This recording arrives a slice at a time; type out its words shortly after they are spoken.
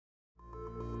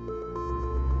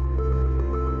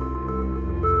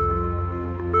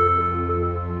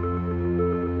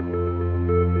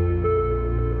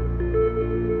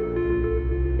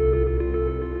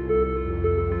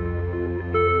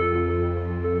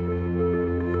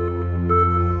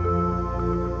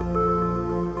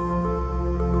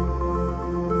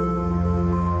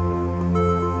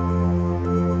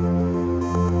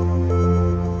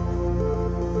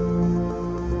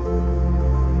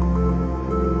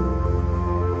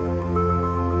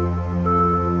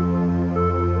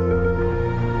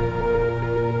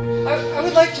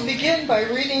like to begin by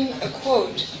reading a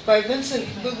quote by Vincent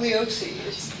Bugliosi,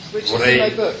 which is in my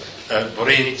book.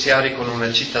 Vorrei iniziare con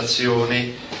una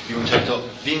citazione di un certo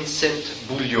Vincent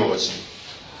Bugliosi.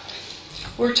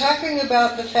 We're talking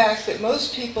about the fact that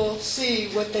most people see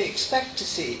what they expect to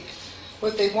see,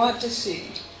 what they want to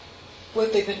see,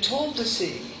 what they've been told to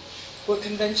see, what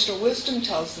conventional wisdom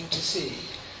tells them to see,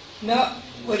 not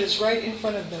what is right in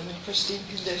front of them in pristine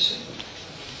condition.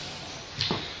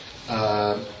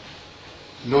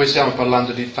 Noi stiamo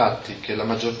parlando di fatti che la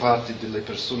maggior parte delle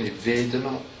persone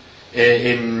vedono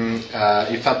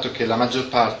il fatto che la maggior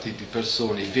parte di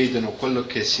persone vedono quello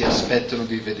che si aspettano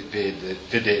di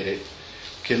vedere,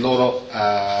 che loro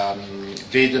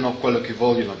vedono quello che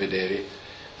vogliono vedere,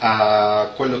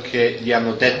 quello che gli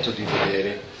hanno detto di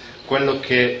vedere, quello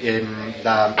che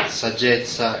la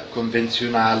saggezza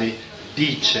convenzionale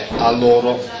dice a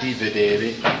loro di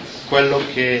vedere, quello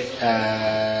che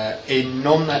e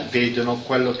non vedono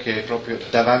quello che è proprio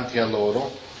davanti a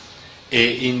loro e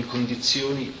in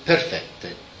condizioni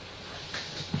perfette.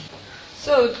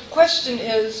 So the question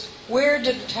is, where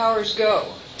did the towers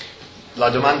go? La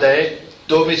domanda è: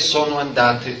 dove sono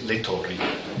andate le torri?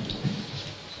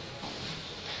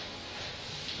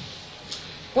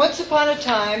 Once upon a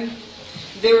time,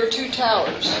 there were two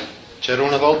towers, C'era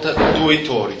una volta due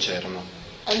torri, c'erano,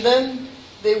 and then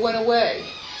they went away.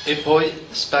 e poi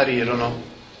sparirono.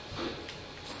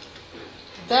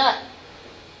 That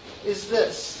is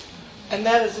this, and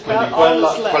that is Quindi about all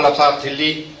that's left. quella parte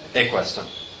lì è questa.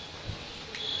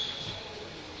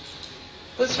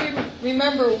 Let's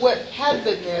remember what had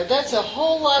been there. That's a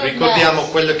whole lot of Ricordiamo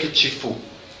mass, quello che ci fu.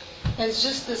 and it's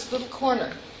just this little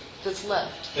corner that's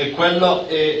left. E quello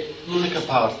è l'unica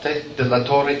parte della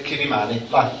torre che rimane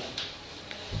là.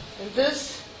 And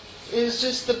this is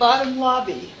just the bottom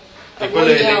lobby E of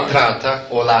quella one è tower. l'entrata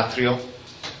o l'atrio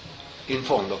in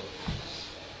fondo.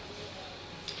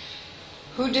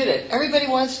 Who did it? Everybody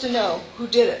wants to know who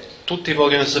did it. Tutti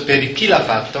vogliono sapere chi l'ha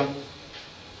fatto.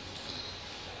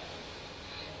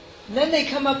 And then they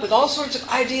come up with all sorts of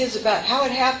ideas about how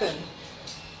it happened.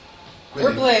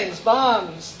 Quindi, Airplanes,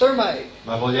 bombs, thermite.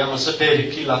 ma vogliamo sapere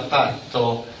chi l'ha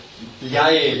fatto. Gli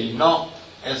aerei, no,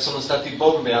 sono stati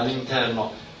bombe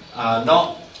all'interno,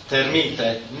 no,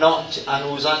 termite, no,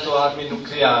 hanno usato armi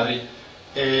nucleari,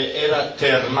 era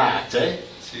termate,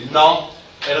 no,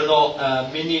 erano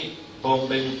mini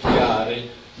bombe nucleari,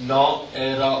 no,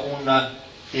 era un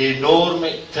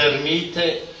enorme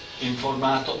termite in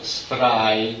formato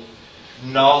spray,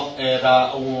 no,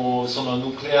 sono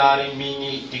nucleari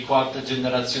mini di quarta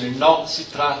generazione, no, si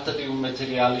tratta di un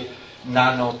materiale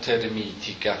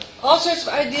nanotermitica. All sorts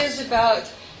of ideas about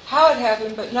how it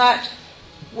happened, but not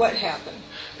what happened.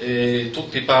 E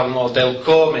tutti parlano del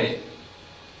come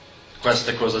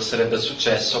questa cosa sarebbe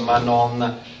successo, ma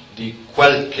non di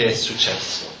quel che è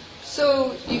successo.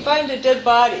 So you find a dead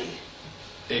body,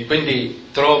 E quindi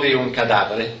trovi un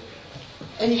cadavere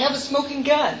and you have a smoking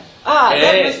gun. Ah,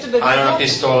 that must have e been hai una something.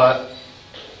 pistola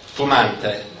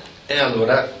fumante. E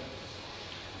allora,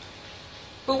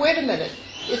 But wait a minute,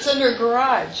 it's under a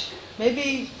garage.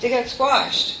 Maybe they got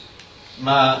squashed.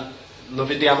 ma lo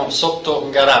vediamo sotto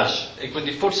un garage e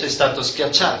quindi forse è stato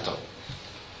schiacciato.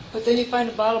 But then you find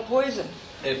a bottle of poison.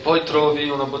 E poi trovi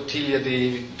una bottiglia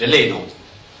di veleno.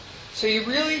 So you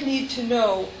really need to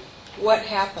know what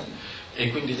happened. E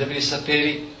quindi devi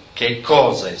sapere che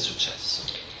cosa è successo.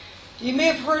 You may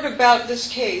have heard about this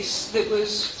case that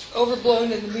was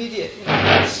overblown in the media in the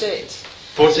United States.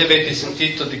 Forse avete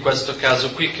sentito di questo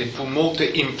caso qui che fu molto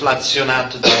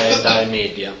inflazionato dai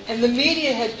media. And the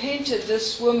media had painted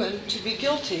this woman to be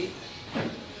guilty,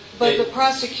 but the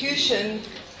prosecution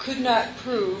could not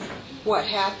prove what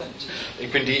happened. E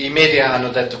quindi i media hanno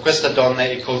detto questa donna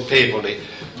è colpevole,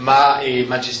 ma i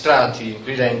magistrati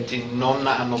inquirenti non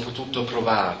hanno potuto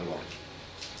provarlo.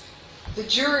 The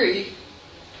jury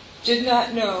did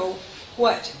not know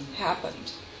what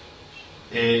happened.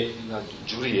 E la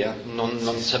giuria non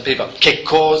sapeva che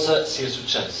cosa sia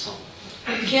successo.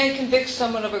 You can't convict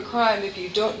someone of a crime if you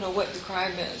don't know what the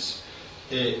crime is.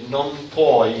 E non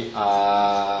puoi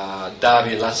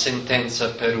dare la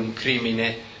sentenza per un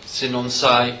crimine se non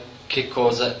sai che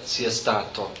cosa sia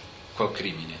stato quel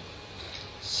crimine.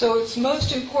 So it's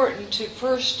most important to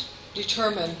first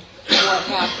determine what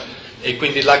happened. E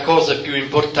quindi la cosa più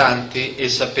importante è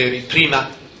sapere prima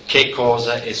che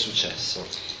cosa è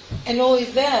successo. And only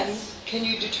then can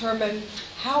you determine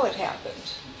how it happened.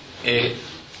 E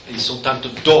è soltanto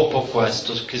dopo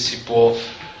questo che si può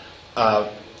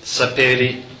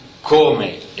sapere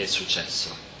come è successo.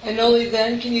 And only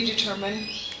then can you determine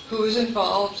who is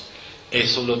involved È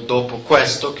solo dopo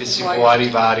questo che si può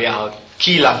arrivare a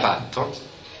chi l'ha fatto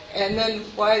and then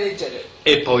why they did it.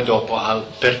 e poi dopo al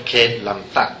perché l'hanno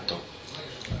fatto.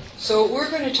 So what we're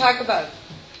going to talk about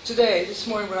today, this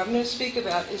morning, what I'm going to speak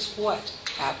about is what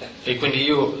happened. E quindi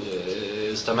io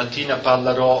stamattina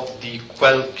parlerò di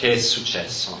quel che è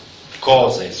successo,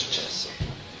 cosa è successo.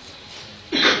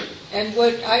 And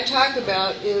what I talk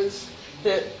about is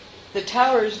that the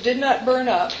towers did not burn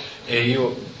up. E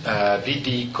io vi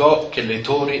dico che le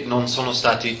torri non sono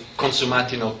stati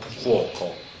consumati nel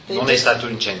fuoco, non è stato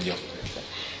un incendio.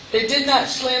 They did not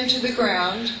slam to the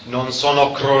ground. Non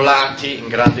sono crollati in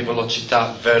grande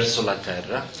velocità verso la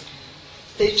terra.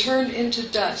 They turned into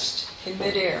dust in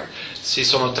midair. Si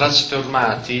sono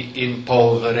trasformati in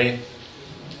polvere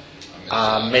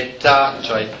a metà,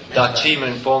 cioè da cima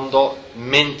in fondo,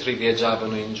 mentre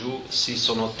viaggiavano in giù, si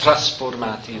sono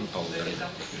trasformati in polvere.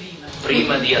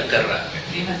 Prima di atterrare.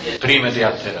 Prima di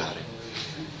atterrare.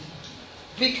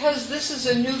 Because this is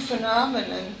a new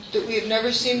phenomenon that we have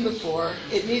never seen before,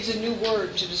 it needs a new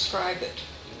word to describe it.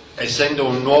 Essendo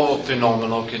un nuovo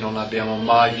fenomeno che non abbiamo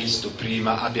mai visto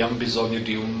prima, abbiamo bisogno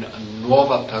di una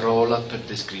nuova parola per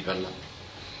descriverla.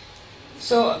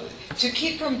 So, to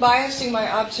keep from biasing my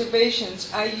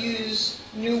observations, I use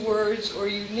new words or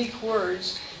unique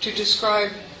words to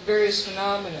describe various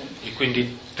phenomena. E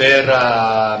quindi per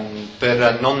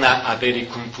non avere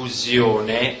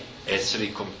confusione,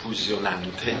 essere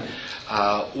confusionante,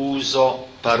 uso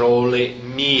parole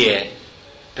mie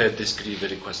per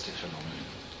descrivere questi fenomeni.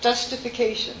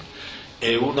 Dustification.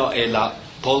 E uno è la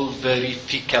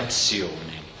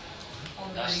polverificazione,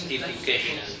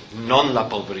 Dustification. non la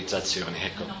polverizzazione,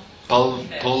 ecco,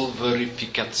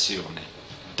 polverificazione,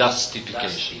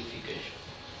 dustification.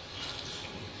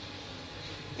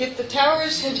 If the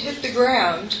towers had hit the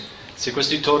ground, Se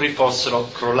questi torri fossero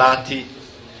crollati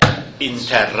in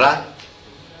terra,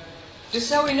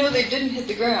 just how we know they didn't hit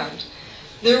the ground,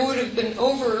 there would have been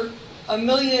over 1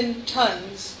 million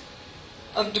tons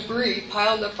of debris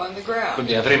piled up on the ground.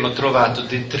 quindi avremmo trovato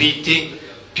detriti,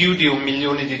 più di 1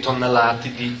 milione di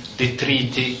tonnellate di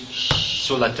detriti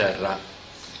sulla terra.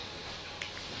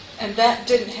 And that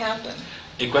didn't happen.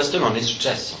 E questo non è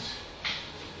successo.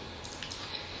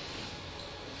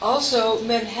 Also,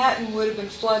 Manhattan would have been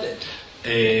flooded.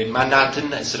 E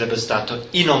Manhattan sarebbe stato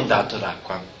inondato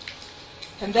d'acqua.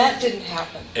 And that didn't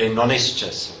happen. E non è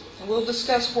successo. And we'll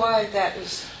discuss why that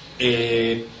is.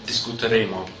 E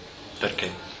discuteremo perché.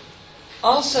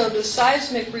 Also, the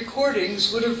seismic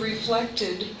recordings would have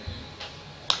reflected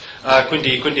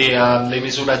Quindi le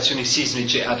misurazioni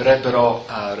sismiche avrebbero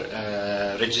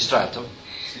registrato,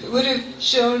 it would have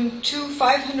shown 2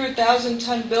 500,000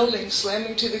 ton buildings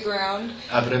slamming to the ground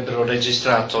avrebbero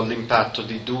registrato l'impatto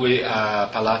di due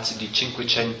palazzi di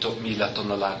 500.000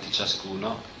 tonnellate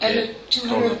ciascuno and a che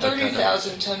crollano per terra,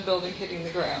 230,000 ton building hitting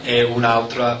the ground. e un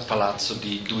altro palazzo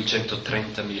di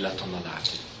 230.000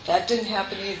 tonnellate. That didn't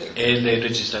happen either. E le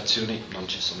registrazioni non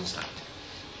ci sono state.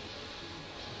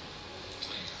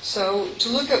 So, to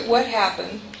look at what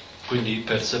happened, Quindi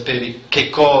per sapere che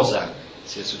cosa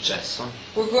sia successo,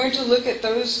 we're going to look at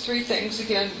those three things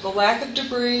again: the lack of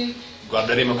debris,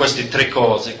 guarderemo queste tre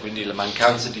cose, quindi la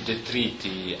mancanza di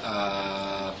detriti,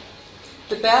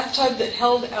 the bathtub that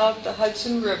held out the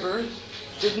Hudson River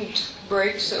didn't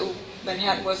break, so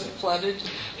Manhattan wasn't flooded,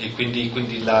 e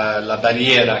quindi la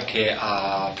barriera che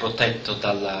ha protetto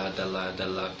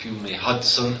dal fiume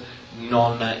Hudson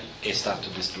non è stata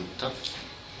distrutta,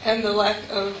 and the lack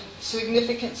of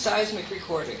significant seismic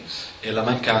recordings. e la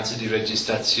mancanza di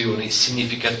registrazioni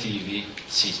significativi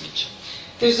sismici.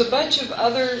 There's a bunch of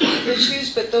other issues,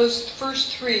 but those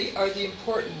first three are the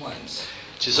important ones.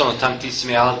 Ci sono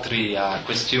tantissime altre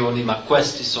questioni, ma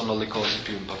queste sono le cose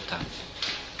più importanti.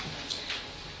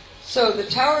 So the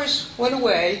towers went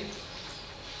away,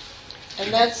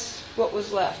 and that's what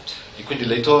was left. E quindi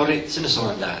le torri se ne sono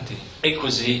andati, e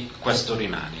così questo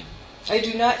rimane. I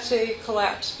do not say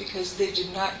collapse because they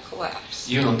did not collapse.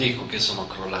 Io non dico che sono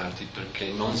crollati, perché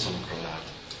non sono crollati.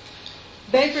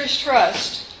 Bankers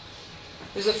Trust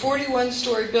is a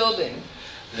 41-story building.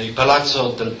 Il palazzo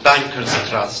del Bankers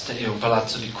Trust è un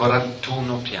palazzo di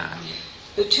 41 piani.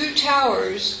 The two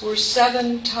towers were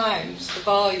 7 times the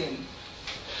volume.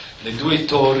 Le due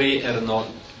torri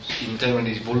erano in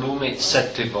termini di volume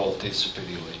 7 volte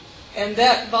superiori. And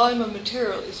that volume of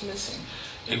material is missing.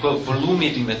 E quel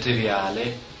volume di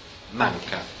materiale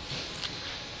manca.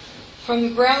 From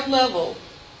the ground level,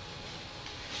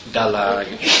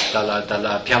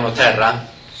 Dalla piano terra,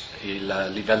 il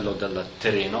livello del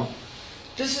terreno,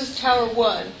 this is Tower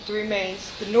 1, the remains,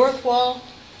 the north wall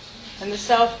and the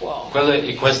south wall.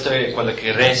 e questo è quello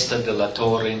che resta della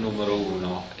torre numero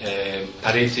 1,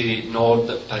 pareti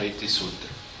nord, pareti sud.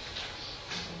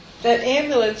 That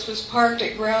ambulance was parked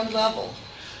at ground level.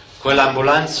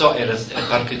 Quell'ambulanza era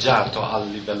parcheggiato al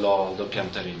livello del pian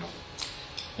terreno.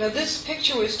 Now this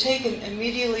picture was taken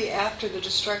immediately after the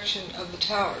destruction of the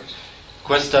towers.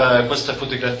 Questa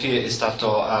fotografia è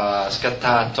stata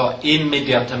scattata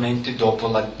immediatamente dopo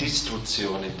la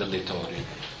distruzione delle torri.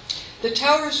 The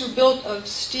towers were built of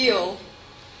steel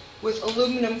with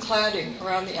aluminum cladding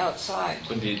around the outside.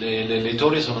 Quindi le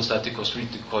torri sono state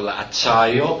costruite con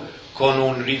l'acciaio con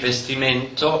un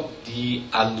rivestimento di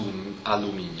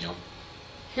alluminio.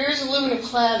 Here's aluminum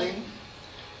cladding.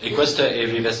 E questo è il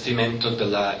rivestimento di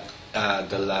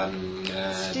alluminio.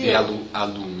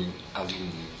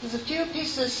 There's a few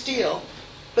pieces of steel,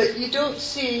 but you don't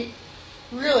see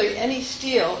really any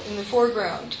steel in the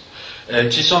foreground.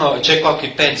 C'è qualche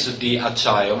pezzo di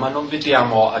acciaio, ma non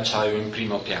vediamo acciaio in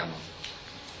primo piano.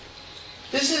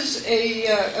 This is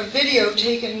a video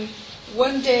taken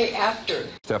one day after.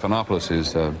 Stephanopoulos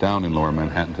is down in Lower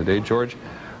Manhattan today. George,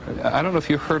 I don't know if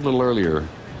you heard a little earlier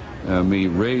me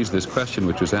raise this question,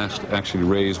 which was actually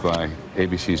raised by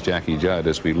ABC's Jackie Judd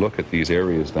as we look at these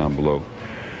areas down below.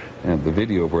 And the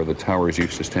video of where the towers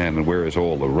used to stand and where is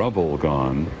all the rubble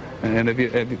gone. And have you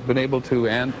been able to,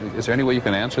 is there any way you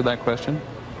can answer that question?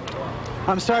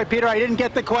 I'm sorry, Peter, I didn't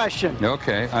get the question.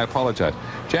 Okay, I apologize.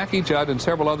 Jackie Judd and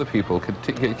several other people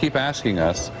keep asking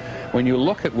us, when you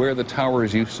look at where the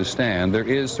towers used to stand, there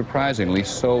is surprisingly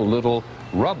so little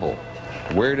rubble.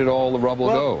 Where did all the rubble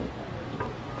go?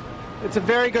 It's a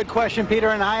very good question, Peter,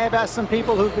 and I have asked some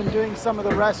people who've been doing some of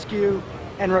the rescue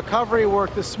and recovery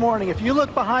work this morning. If you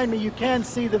look behind me, you can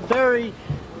see the very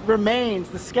remains,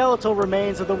 the skeletal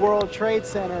remains of the World Trade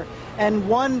Center. And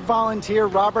one volunteer,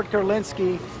 Robert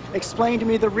Gerlinski, explained to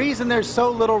me the reason there's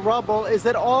so little rubble is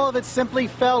that all of it simply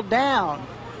fell down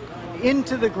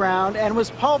into the ground and was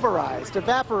pulverized,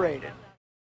 evaporated.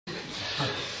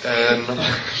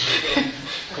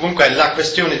 Comunque la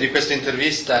questione di questa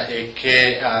intervista è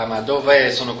che ma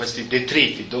dove sono questi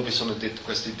detriti? Dove sono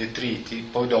questi detriti?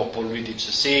 Poi dopo lui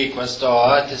dice sì,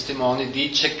 questo testimone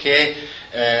dice che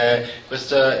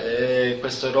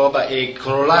questa roba è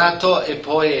crollato e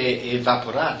poi è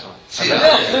evaporato. Sì,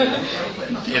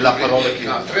 è la parola che...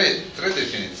 No, tre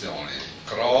definizioni: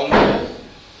 crollo,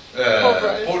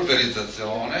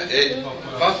 polverizzazione e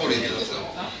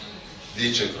vaporizzazione,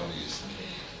 dice il cronista.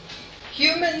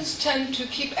 Humans tend to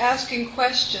keep asking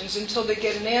questions until they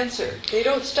get an answer. They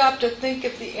don't stop to think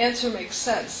if the answer makes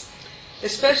sense,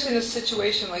 especially in a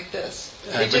situation like this.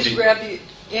 They just grab the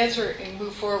answer and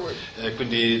move forward.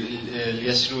 Quindi gli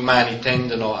esseri umani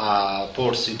tendono a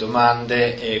porsi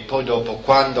domande e poi dopo,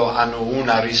 quando hanno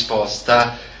una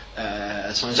risposta,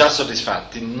 sono già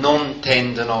soddisfatti, non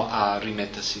tendono a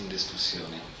rimettersi in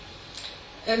discussione.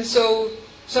 And so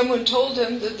someone told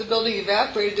him that the building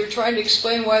evaporated. They're trying to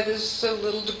explain why there's so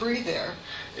little debris there.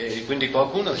 E quindi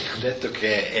qualcuno gli ha detto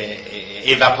che è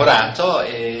evaporato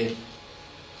e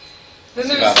Then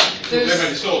Il problema è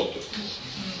di sotto.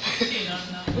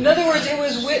 in other words, it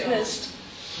was witnessed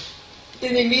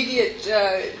in the immediate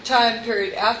time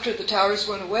period after the towers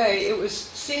went away. It was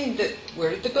seen that where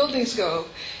did the buildings go?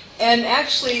 And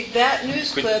actually that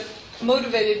news clip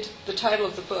motivated the title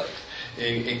of the book.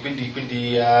 E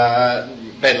quindi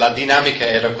la dinamica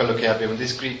era quello che abbiamo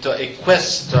descritto, e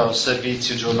questo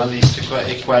servizio giornalistico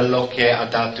è quello che ha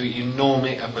dato il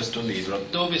nome a questo libro.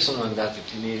 Dove sono andati a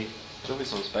finire? Dove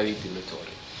sono spariti le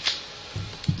torri?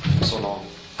 Sono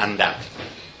andati.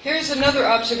 Here's another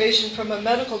observation from a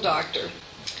medical doctor,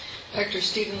 Dr.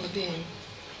 Stephen Levine.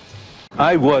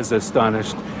 I was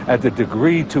astonished at the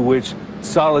degree to which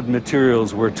solid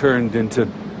materials were turned into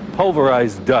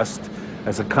pulverized dust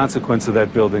as a consequence of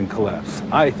that building collapse.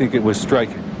 I think it was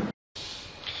striking.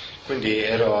 Quindi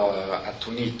ero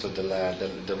attonito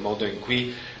del modo in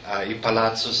cui il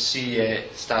palazzo si è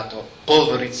stato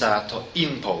polverizzato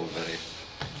in polvere,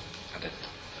 ha detto.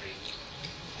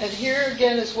 And here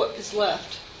again is what is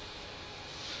left.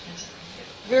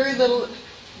 Very little,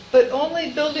 but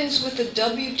only buildings with the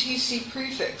WTC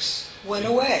prefix went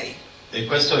away. E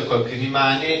questo è quello che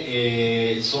rimane,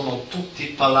 e sono tutti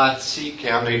palazzi che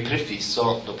hanno il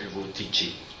prefisso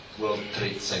WTC, World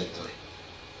Trade Center.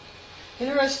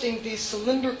 Interesting, these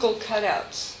cylindrical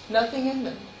cutouts, nothing in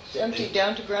them, it's empty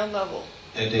down to ground level.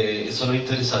 Sono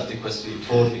interessanti queste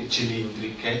forme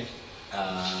cilindriche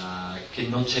che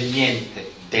non c'è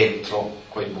niente dentro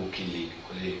quei buchi lì,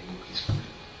 quei buchi scuri.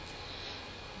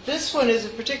 This one is a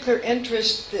particular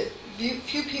interest that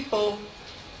few people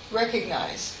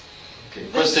recognize.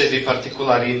 Questo è di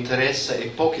particolare interesse e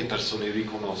poche persone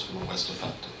riconoscono questo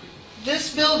fatto qui. This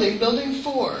building, building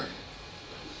 4,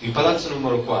 Il palazzo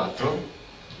numero 4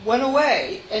 went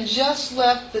away and just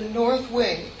left the north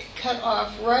wing cut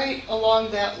off right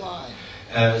along that line.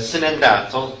 Se n'è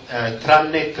andato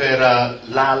tranne per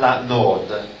l'ala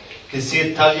nord, che si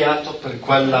è tagliato per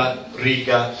quella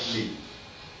riga lì.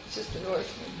 It's just the north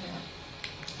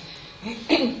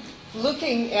one, yeah.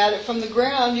 Looking at it from the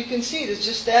ground, you can see there's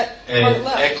just that part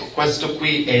left. Ecco, questo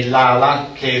qui è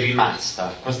l'ala che è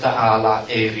rimasta, questa ala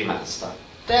è rimasta.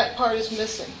 That part is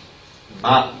missing.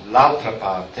 Ma l'altra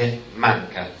parte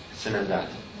manca, se n'è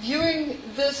andata. Viewing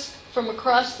this from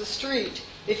across the street,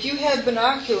 if you had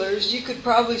binoculars, you could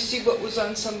probably see what was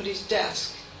on somebody's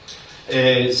desk.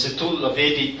 Se tu la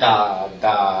vedi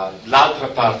dall'altra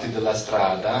parte della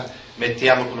strada,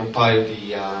 mettiamo con un paio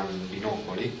di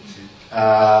binocoli,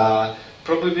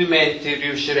 probabilmente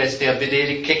riusciresti a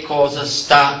vedere che cosa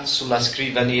sta sulla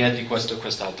scrivania di questo o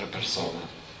quest'altra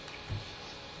persona.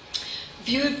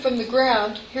 Viewed from the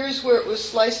ground, here's where it was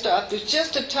sliced off. There's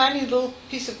just a tiny little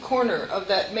piece of corner of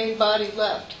that main body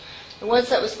left. And once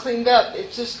that was cleaned up,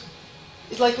 it's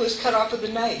like it was cut off with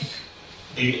a knife.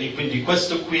 E quindi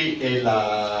questo qui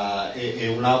è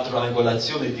un'altra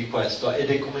angolazione di questo, ed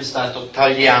è come è stato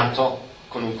tagliato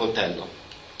con un coltello.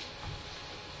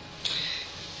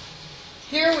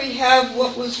 Here we have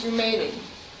what was remaining.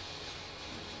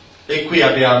 E qui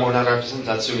abbiamo una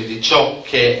rappresentazione di ciò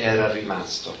che era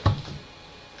rimasto.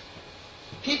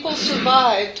 People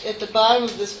survived at the bottom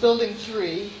of this building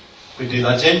 3. Quindi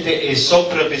la gente è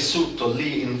sopravvissuto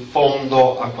lì in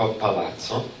fondo a quel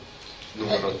palazzo,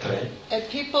 numero 3. And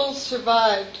people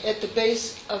survived at the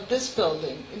base of this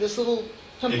building, in this little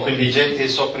E temple. quindi gente è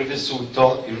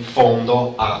sopravvissuto in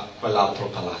fondo a quell'altro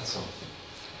palazzo.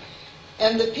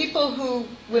 And the people who,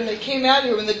 when they came out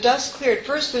here, when the dust cleared,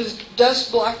 first the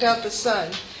dust blocked out the sun,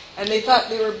 and they thought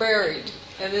they were buried.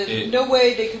 And there's no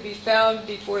way they could be found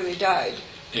before they died.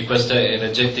 E questa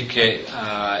era gente che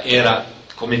era,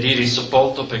 come dire,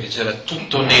 sepolto perché c'era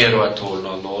tutto nero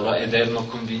attorno a loro ed erano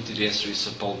convinti di essere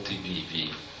sepolti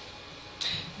vivi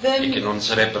e che non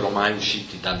sarebbero mai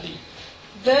usciti da lì.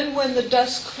 Then when the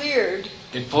dust cleared,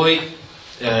 E poi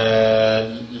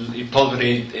il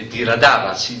polvere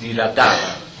si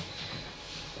diradava.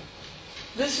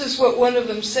 this is what one of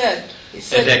them said. He Ed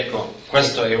said, ecco,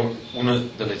 questa è una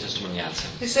delle testimonianze.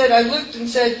 He said, I looked and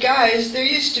said, guys, there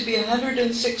used to be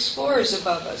 106 floors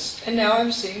above us, and now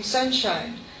I'm seeing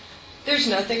sunshine. There's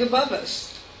nothing above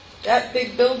us. That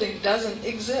big building doesn't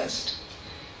exist.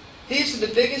 These are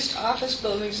the biggest office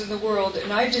buildings in the world,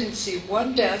 and I didn't see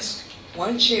one desk,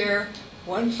 one chair,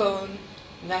 one phone,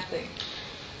 nothing.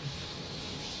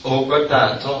 Ho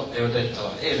guardato e ho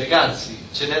detto, ragazzi,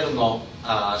 ce n'erano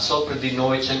sopra di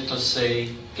noi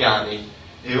 106 piani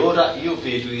e ora io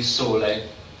vedo il sole,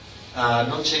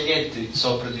 non c'è niente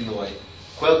sopra di noi.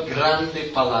 Quel grande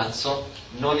palazzo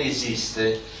non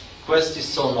esiste. Questi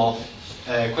sono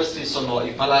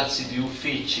i palazzi di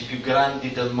uffici più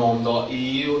grandi del mondo e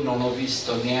io non ho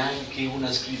visto neanche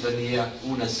una scrivania,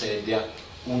 una sedia,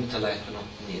 un telefono,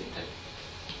 niente.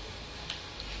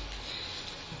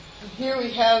 Here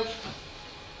we have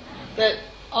that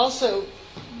also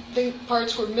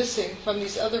parts were missing from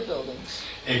these other buildings.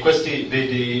 E questi,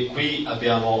 vedi, qui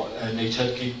abbiamo nei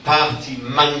cerchi parti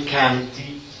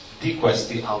mancanti di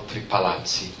questi altri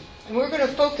palazzi. And we're going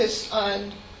to focus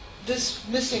on this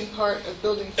missing part of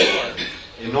building 4.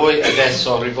 E noi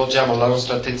adesso rivolgiamo la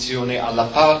nostra attenzione alla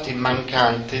parte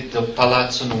mancante del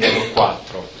palazzo numero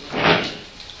 4.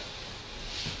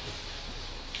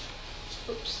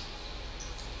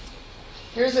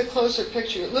 Here's a closer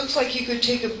picture. It looks like you could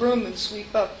take a broom and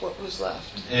sweep up what was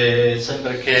left.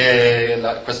 Sembra che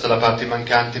questa è la parte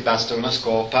mancante, basta una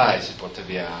scopa e si porta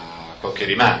via quel che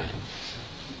rimane.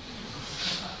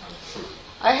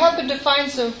 I happened to find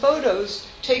some photos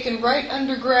taken right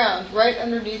underground, right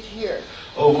underneath here.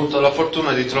 Ho avuto la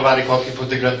fortuna di trovare qualche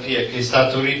fotografia che è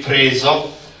stato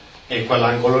ripreso in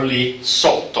quell'angolo lì,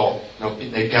 sotto,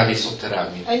 nei piani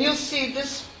sotterranei. And you'll see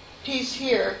this piece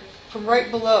here from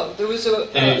right below. There was a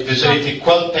vedete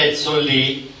quel pezzo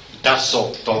lì da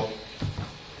sotto.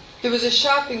 There was a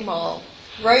shopping mall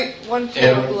right one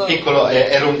floor below.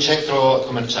 Era un centro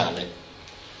commerciale.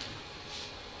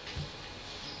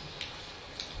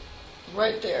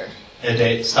 Right there.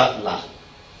 Ed sta là.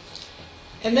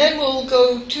 And then we'll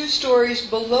go 2 stories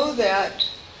below that.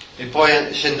 E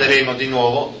poi scenderemo di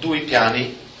nuovo 2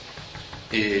 piani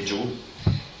giù.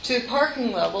 To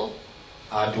parking level.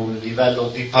 Ad un livello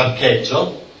di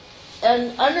parcheggio.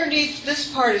 And underneath this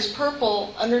part is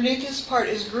purple, underneath this part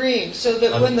is green, so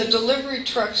that when the delivery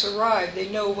trucks arrive, they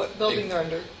know what building they're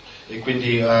under. E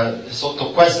quindi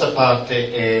sotto questa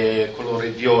parte è colore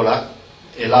viola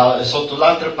e sotto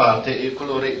l'altra parte è il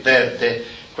colore verde,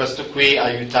 Questo qui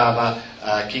aiutava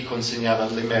chi consegnava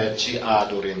le merci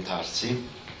ad orientarsi.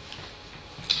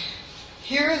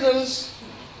 Here are those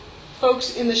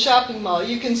folks in the shopping mall.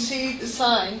 You can see the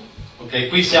sign. Ok,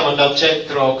 qui siamo dal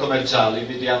centro commerciale,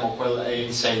 vediamo quella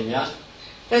insegna.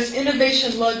 That's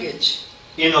Innovation Luggage.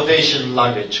 Innovation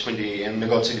Luggage, quindi è un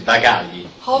negozio di bagagli.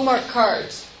 Hallmark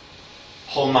Cards.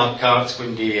 Hallmark Cards,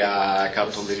 quindi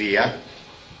cartoleria.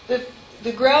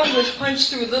 The ground was punched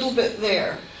through a little bit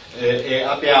there. E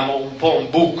abbiamo un po' un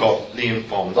buco lì in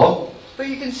fondo. But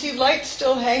you can see lights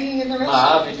still hanging in the Ma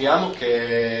restaurant. vediamo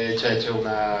che c'è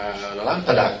una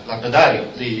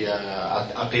lampadario lì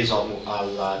appeso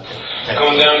al tetto.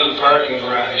 Going down to the parking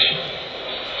garage.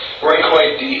 Right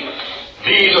quite deep.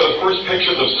 These are the first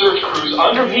pictures of search crews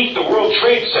underneath the World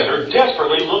Trade Center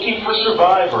desperately looking for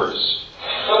survivors.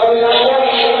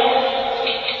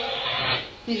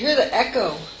 You hear the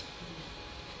echo.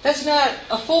 That's not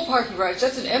a full parking garage,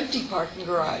 that's an empty parking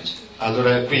garage.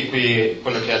 Allora qui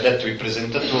quello che ha detto il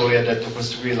presentatore ha detto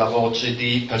questa qui è la voce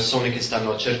di persone che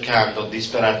stanno cercando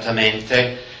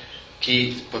disperatamente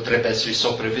chi potrebbe essere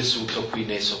sopravvissuto qui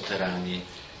nei sotterranei.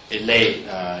 E lei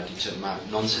dice, ma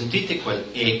non sentite quel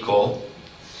eco?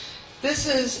 This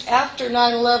is after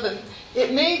 9/11.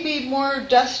 It may be more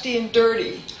dusty and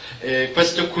dirty.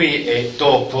 Questo qui è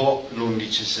dopo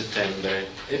l'11 settembre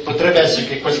e potrebbe essere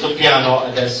che questo piano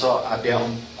adesso abbia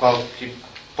qualche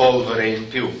polvere in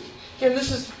più. Again,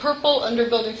 this is purple under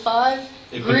building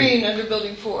 5, green under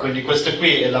building 4. Quindi questa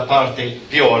qui è la parte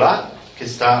viola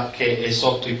che è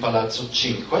sotto il palazzo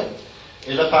 5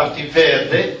 e la parte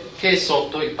verde che è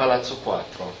sotto il palazzo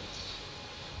 4.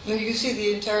 And you can see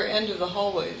the entire end of the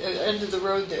hallway, end of the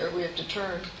road there. We have to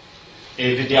turn.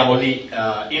 E vediamo lì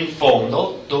in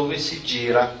fondo dove si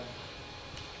gira.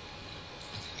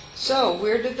 So,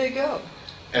 where did they go?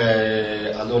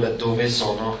 Allora dove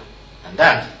sono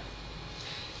andati?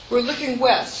 We're looking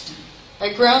west,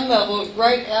 at ground level,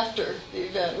 right after the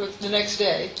event, with the next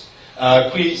day.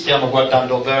 Qui stiamo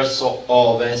guardando verso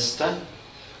ovest,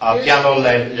 a piano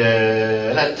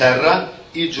la terra,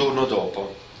 il giorno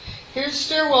dopo. Here's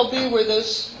stairwell B where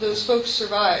those folks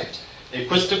survived. E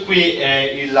questo qui è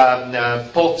il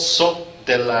pozzo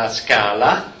della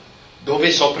scala dove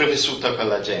è sopravvissuta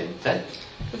quella gente.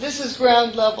 But this is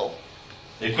ground level.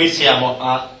 E qui siamo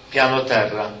a piano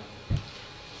terra.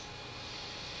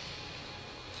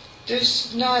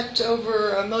 There's not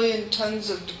over 1 million tons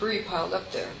of debris piled up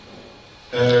there.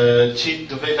 Ci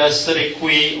doveva essere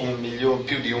qui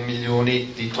più di 1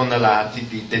 milione di tonnellate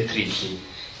di detriti.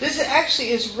 This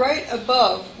actually is right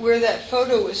above where that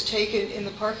photo was taken in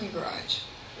the parking garage.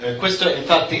 Questo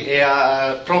infatti è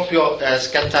proprio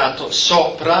scattato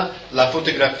sopra la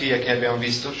fotografia che abbiamo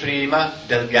visto prima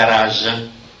del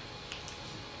garage.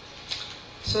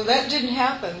 So that didn't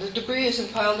happen. The debris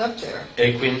isn't piled up there.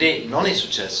 E quindi non è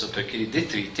successo perché i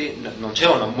detriti, non c'è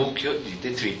un mucchio di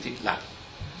detriti là.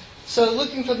 So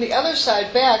looking from the other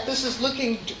side back, this is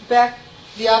looking back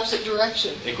the opposite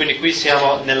direction. E quindi qui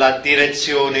siamo nella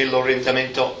direzione,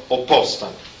 l'orientamento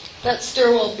opposto. That's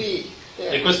stairwell B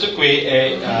there. E questo qui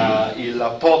è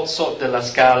il pozzo della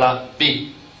scala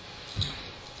B.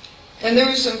 And there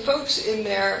were some folks in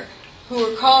there who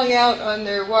were calling out on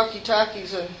their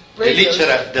walkie-talkies and E lì radios.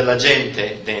 c'era della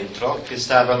gente dentro che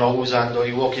stavano usando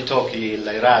i walkie-talkie,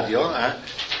 le radio,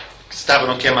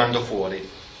 stavano chiamando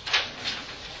fuori.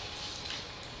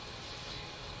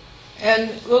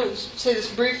 And we'll say this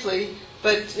briefly,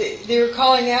 but they were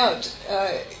calling out,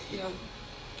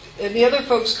 and the other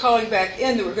folks calling back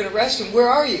in that were going to rescue him. Where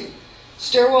are you?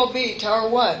 Stairwell B, Tower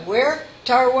 1. Where?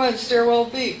 Tower 1, Stairwell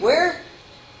B. Where?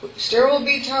 Stairwell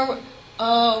B, Tower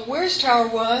 1. Where's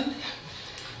Tower 1?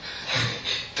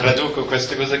 Traduco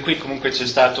queste cose qui, comunque c'è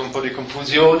stato un po' di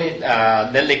confusione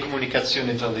nelle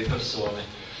comunicazioni tra le persone.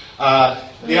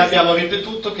 Vi abbiamo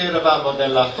ripetuto che eravamo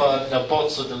nel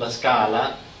pozzo della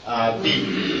scala B.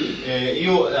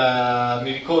 Io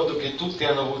mi ricordo che tutti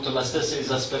hanno avuto la stessa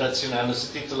esasperazione, hanno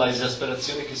sentito la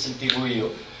esasperazione che sentivo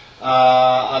io.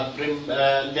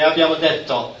 Ne abbiamo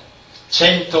detto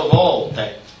 100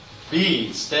 volte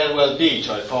B, stairwell B,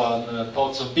 cioè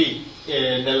pozzo B,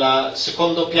 nel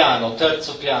secondo piano,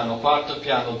 terzo piano, quarto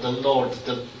piano del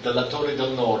nord, della torre del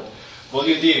nord.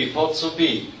 Voglio dire, pozzo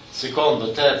B,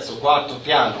 secondo, terzo, quarto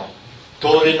piano,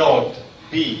 torre nord,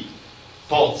 B,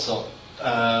 pozzo,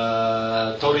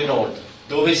 torre nord.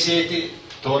 Dove siete?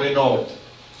 Torre nord,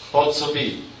 pozzo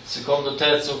B, secondo,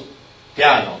 terzo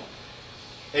piano.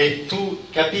 E tu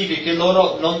capivi che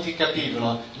loro non ti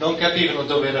capivano, non capivano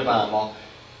dove eravamo.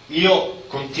 Io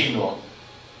continuo,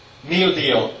 mio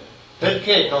Dio,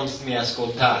 perché non mi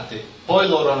ascoltate? Poi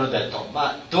loro hanno detto,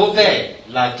 ma dov'è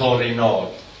la torre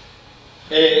nord?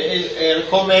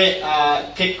 come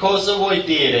che cosa vuoi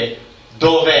dire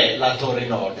dov'è la Torre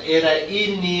Nord? Era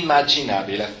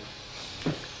inimmaginabile.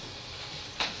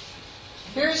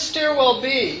 Here's stairwell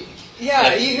B.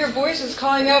 Yeah, you hear voices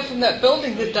calling out from that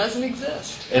building that doesn't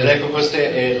exist. Ed ecco, questo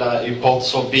è il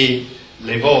pozzo B,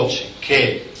 le voci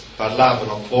che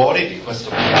parlavano fuori di questo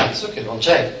palazzo che non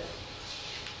c'è.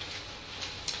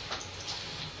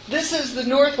 This is the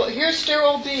north wall. Here's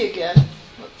stairwell B again.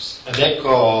 Oops. Ed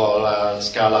ecco la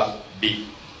scala B.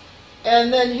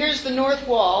 And then here's the north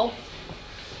wall.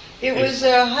 It was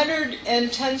a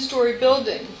 110-story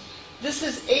building. This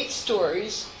is 8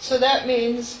 stories, so that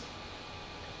means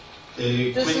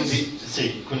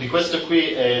quindi questo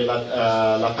qui è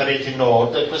la parete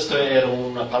nord, questo era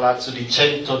un palazzo di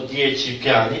 110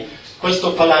 piani,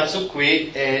 questo palazzo qui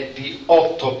è di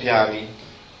 8 piani.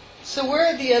 So where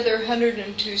are the other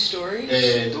 102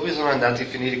 stories? Dove sono andati a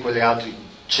finire quegli altri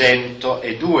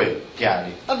 102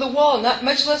 piani? Of the wall, not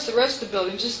much less the rest of the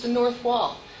building, just the north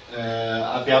wall.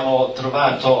 Abbiamo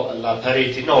trovato la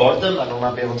parete nord, ma non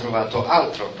abbiamo trovato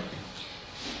altro.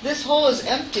 This hole is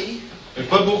empty. E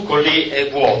quel buco lì è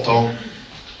vuoto.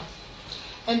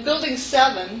 And building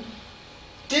 7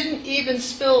 didn't even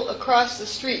spill across the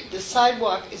street. The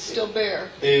sidewalk is still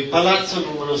bare. Il palazzo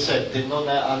numero 7 non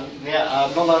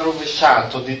ha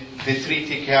rovesciato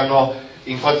detriti che hanno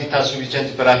in quantità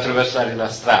sufficienti per attraversare la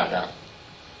strada.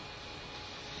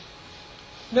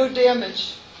 No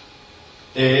damage.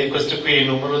 E questo qui è il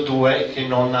numero 2 che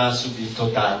non ha subito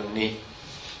danni.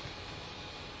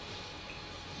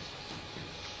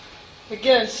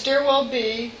 Again, stairwell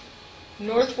B,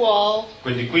 north wall.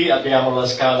 Quindi qui abbiamo la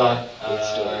scala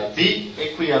B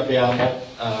e qui abbiamo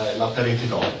la parete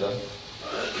nord.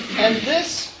 And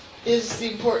this is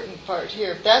the important part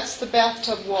here. That's the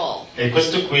bathtub wall. E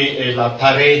questo qui è la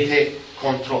parete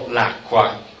contro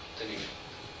l'acqua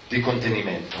di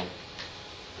contenimento.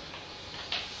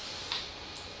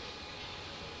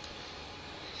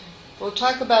 We'll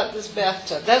talk about this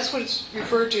bathtub. That's what it's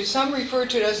referred to. Some refer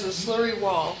to it as the slurry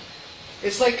wall.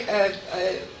 It's like a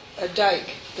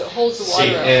dike that holds the water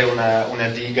Sì, out. è una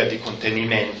diga di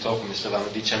contenimento, come stavamo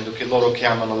dicendo, che loro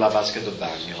chiamano la vasca del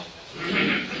bagno.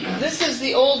 This is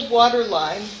the old water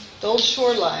line, the old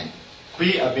shoreline.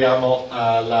 Qui abbiamo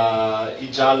il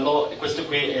giallo e questo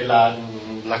qui è la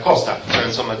costa, Cioè,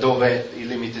 insomma, dove i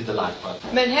limiti dell'acqua.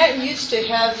 Manhattan used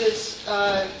to have this,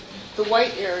 the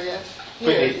white area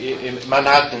here. Quindi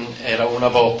Manhattan una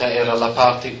volta era la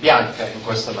parte bianca in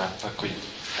questa mappa qui.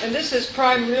 And this is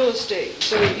prime real estate,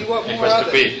 so you want more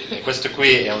of it. E questo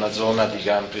qui è una zona di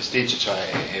gran prestigio, cioè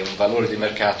è un valore di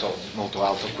mercato molto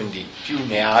alto, quindi più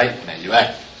ne hai, meglio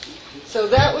è. So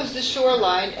that was the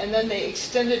shoreline, and then they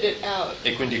extended it out.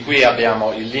 E quindi qui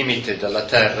abbiamo il limite della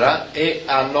terra e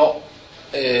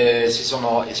si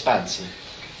sono espansi.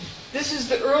 This is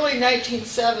the early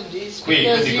 1970s, Qui,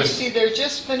 because quindi you see they're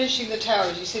just finishing the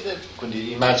towers. You see the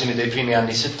Quindi immagini dei primi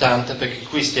anni 70, perché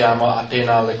qui stiamo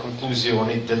appena alle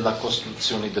conclusioni della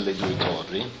costruzione delle 2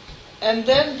 torri. and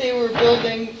then they were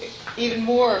building even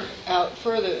more out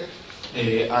further.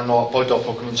 E hanno poi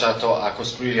dopo cominciato a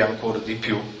costruire ancora di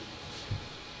più.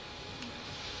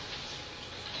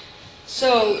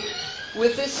 So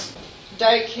with this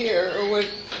dike here, or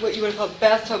what you would call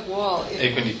bathtub wall,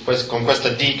 E quindi con questa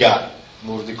diga,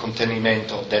 muro di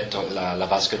contenimento, detto la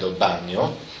vasca del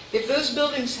bagno, if those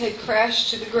buildings had crashed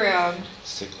to the ground,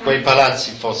 se quei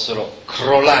palazzi fossero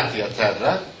crollati a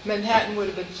terra, Manhattan would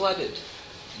have been flooded.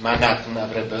 Manhattan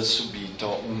avrebbe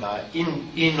subito una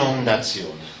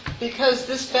inondazione, Because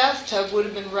this bathtub would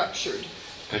have been ruptured.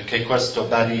 perché questa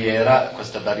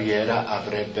barriera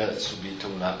avrebbe subito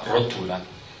una rottura.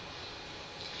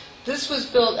 This was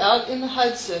built out in the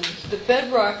Hudson. The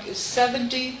bedrock is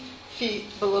 70 feet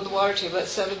below the water table.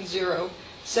 That's 70.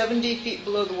 70 feet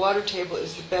below the water table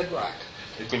is the bedrock.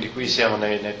 E quindi qui siamo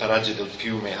nei paraggi del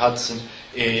fiume Hudson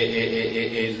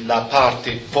e la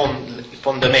parte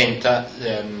fondamenta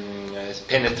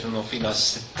penetrano fino a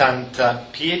 70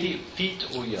 piedi, feet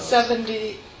o yards? 70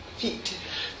 feet.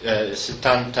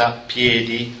 70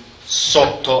 piedi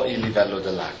sotto il livello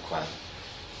dell'acqua.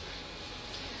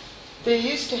 They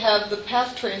used to have the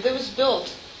PATH train that was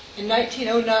built in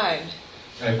 1909.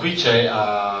 Qui c'è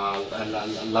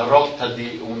la rotta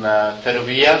di una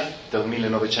ferrovia del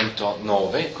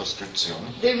 1909,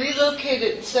 costruzione. They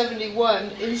relocated in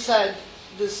 71 inside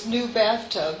this new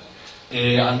bathtub.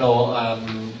 E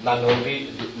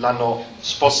l'hanno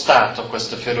spostato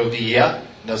questa ferrovia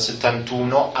nel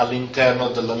 71 all'interno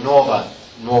del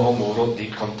nuovo muro di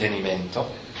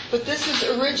contenimento. But this is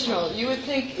original. You would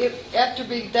think after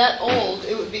being that old,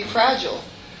 it would be fragile.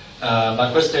 ma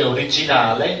questo è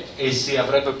originale. E si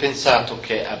avrebbe pensato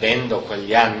che, avendo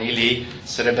quegli anni lì,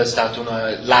 sarebbe stato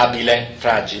labile,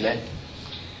 fragile.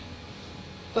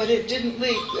 But it didn't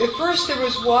leak. At first there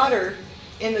was water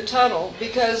in the tunnel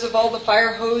because of all the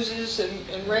fire hoses and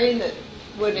rain that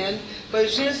went in, but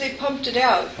as soon as they pumped it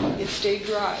out, it stayed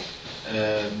dry.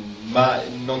 Ma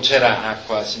non c'era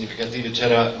acqua significativa,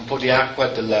 c'era un po' di acqua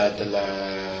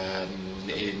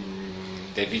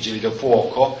dei vigili del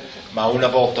fuoco, ma una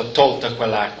volta tolta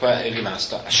quell'acqua è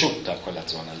rimasta asciutta quella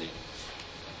zona lì.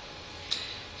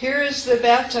 Here is the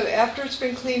bathtub after it's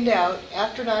been cleaned out,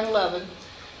 after 9/11.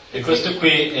 E questo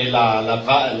qui è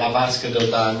la vasca del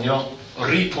bagno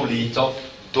ripulito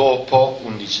dopo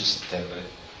 11 settembre.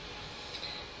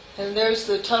 And there's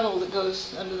the tunnel that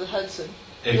goes under the Hudson.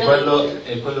 E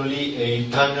quello lì è il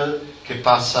tunnel che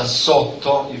passa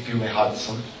sotto il fiume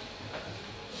Hudson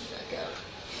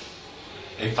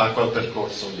e fa quel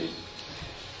percorso lì.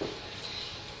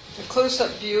 A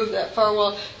close-up view of that far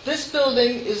wall. This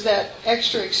building is that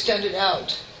extra extended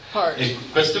out part. E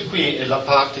questo qui è la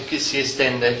parte che si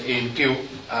estende in più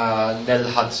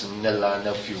nel Hudson,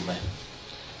 nel fiume.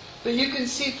 But you can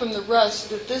see from the rust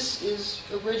that this is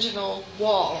original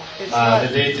wall. It's Ma not,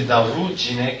 vedete da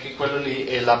ruggine che Quello lì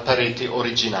è la parete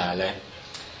originale.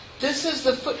 this is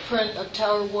the footprint of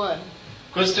Tower 1.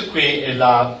 questo qui è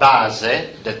la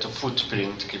base, Detto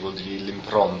footprint, che vuol dire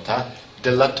l'impronta,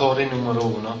 della torre numero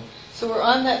 1. So we're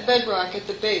on that bedrock at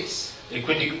the base. e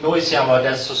quindi noi siamo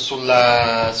adesso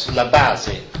Sulla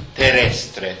base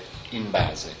terrestre, in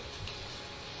base.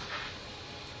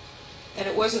 And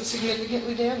it wasn't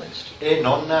significantly damaged. E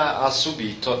non ha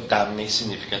subito danni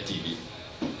significativi.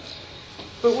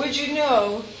 But would you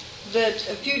know that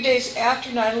a few days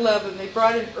after 9/11 they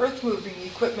brought in earth-moving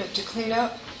equipment to clean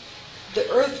up? The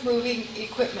earth-moving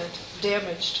equipment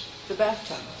damaged the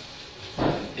bathtub.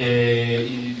 E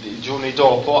i giorni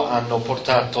dopo hanno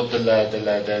portato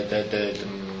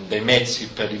dei mezzi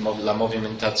per la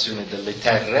movimentazione delle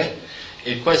terre,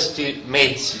 e questi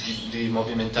mezzi di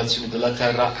movimentazione della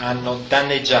terra hanno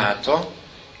danneggiato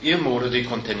il muro di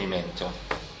contenimento,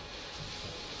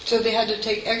 So they had to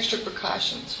take extra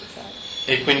precautions with that.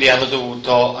 e quindi hanno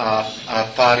dovuto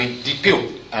fare di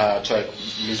più, cioè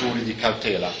misure di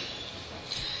cautela.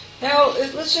 Now,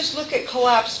 let's just look at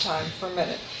collapse time for a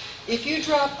minute. If you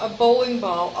drop a bowling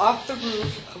ball off the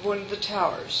roof of one of the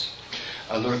towers,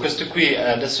 Allora, questo qui,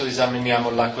 adesso esaminiamo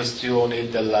la questione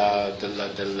della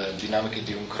dinamica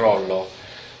di un crollo.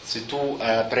 Se tu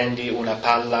prendi una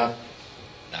palla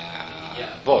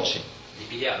voci, Di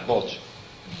biliardo. voci,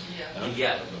 Di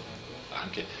biliardo.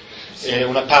 anche,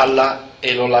 una palla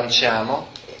e lo lanciamo,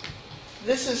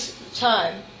 this is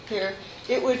time here.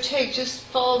 It would take, just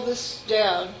follow this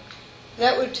down,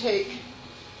 that would take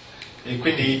e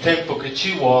quindi il tempo che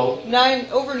ci vuole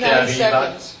over che 9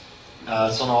 arriva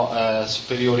seconds. sono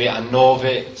superiori a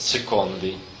 9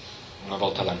 secondi una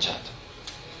volta lanciato.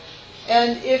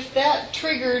 And if that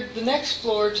triggered the next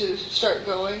floor to start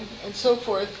going, and so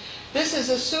forth, this is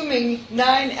assuming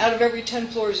 9 out of every 10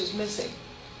 floors is missing.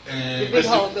 The big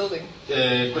hollow building.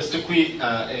 questo qui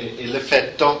È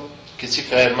l'effetto che si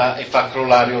ferma e fa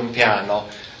crollare un piano,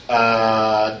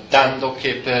 dando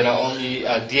che per ogni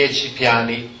 10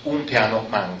 piani un piano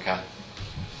manca.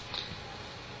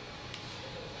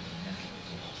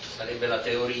 Sarebbe la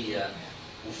teoria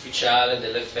ufficiale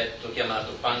dell'effetto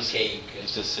chiamato pancake.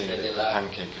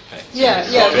 Anche che pezzo.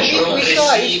 Yeah, but we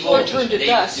saw each floor turn to Dei-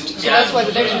 dust, so that's why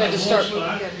the next one had to start moving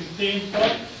Anche again. il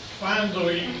tempo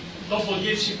quando dopo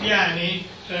 10 piani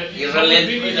Il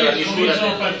rallentamento della misura cominciano a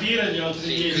del- partire gli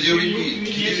altri Sì. 10,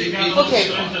 quindi 10 cadono Okay.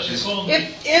 su 30 secondi.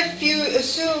 If you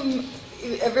assume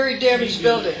a very damaged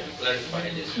building, Clarify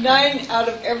this. 9 out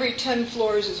of every 10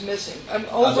 floors is missing. I'm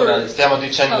Allora, over. stiamo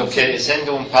dicendo che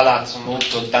essendo un palazzo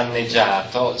molto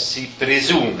danneggiato si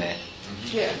presume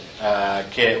Yeah.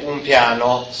 che un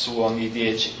piano su ogni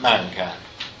 10 manca.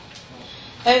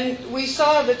 And we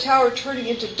saw the tower turning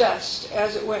into dust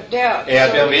as it went down. E So-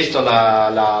 abbiamo visto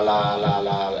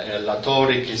la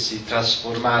torre che si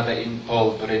trasformava in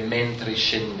polvere mentre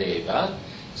scendeva,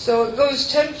 So it goes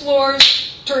 10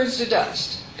 floors, turns to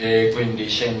dust. e quindi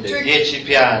scende 10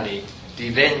 piani,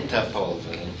 diventa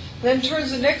polvere. Then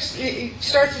turns it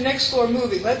starts the next floor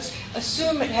moving. Let's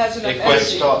assume it has enough E energy.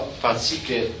 questo fa sì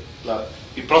che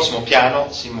il prossimo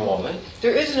piano si muove.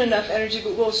 There isn't enough energy,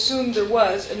 but we'll assume there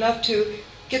was enough to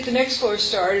get the next floor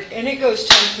started, and it goes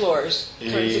 10 floors,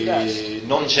 turns to dust. E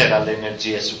non c'era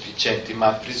l'energia sufficiente,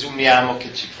 ma presumiamo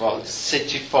che se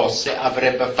ci fosse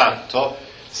avrebbe fatto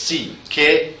sì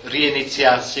che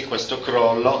riiniziasse questo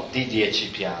crollo di 10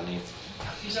 piani.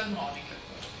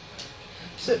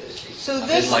 So It's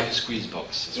this, like a squeeze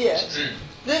box. is what yeah, it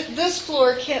says. this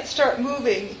floor can't start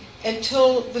moving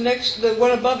until the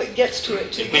one above it gets to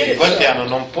it to E get quindi it quel started. piano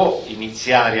non può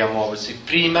iniziare a muoversi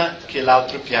prima che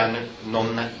l'altro piano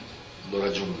non lo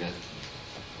raggiunga.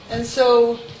 And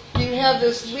so you have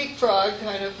this leapfrog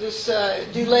kind of, this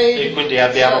delayed E quindi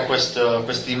abbiamo start.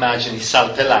 queste immagini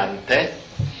saltellante.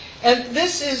 And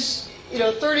this is,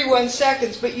 31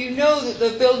 seconds, but you know that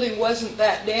the building wasn't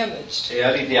that damaged. E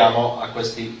arriviamo a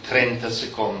questi 30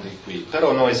 secondi qui.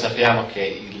 Però noi sappiamo che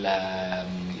il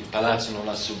palazzo non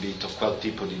ha subito quel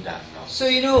tipo di danno. So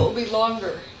you know it will be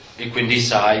longer. E quindi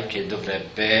sai che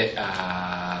dovrebbe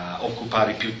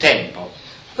occupare più tempo.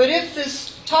 But if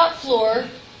this top floor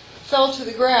fell to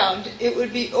the ground, it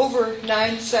would be over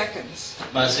 9 seconds.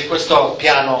 Ma se questo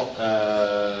piano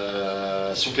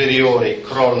superiore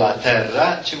crolla a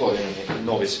terra, ci vogliono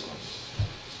 9 secondi.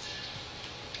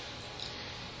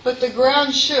 But the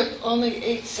ground shook only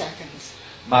 8 seconds.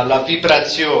 Ma la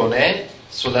vibrazione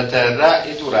sulla terra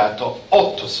è durato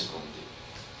 8 secondi.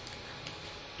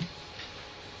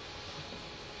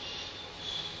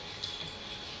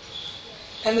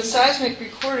 And the seismic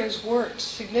recordings weren't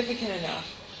significant enough.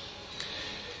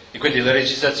 E quindi le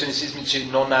registrazioni sismiche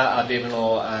non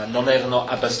erano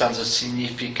abbastanza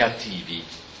significativi.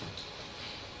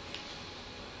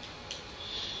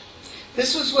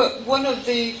 This was what one of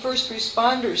the first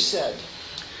responders said.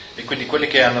 E quindi quelli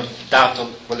che hanno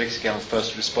dato, quelli che si chiamano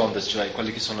first responders, cioè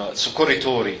quelli che sono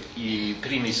soccorritori, i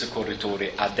primi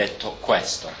soccorritori, ha detto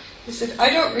questo. He said,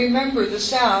 I don't remember the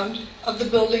sound of the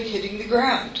building hitting the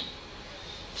ground.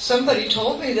 Somebody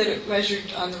told me that it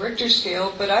measured on the Richter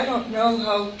scale, but I don't know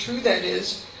how true that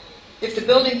is. If the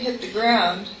building hit the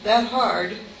ground that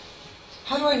hard,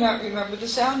 how do I not remember the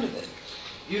sound of it?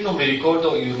 Io non mi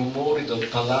ricordo i rumori del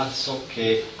palazzo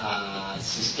che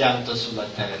si schianta sulla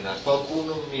terra.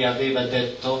 Qualcuno mi aveva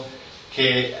detto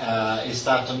che è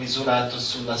stato misurato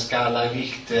sulla scala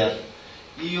Richter.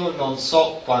 Io non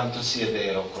so quanto sia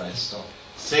vero questo.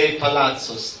 Se il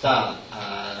palazzo sta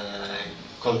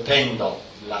colpendo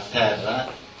la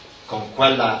terra con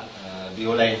quella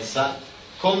violenza,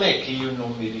 com'è che io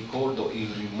non mi ricordo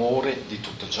il rumore di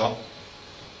tutto ciò?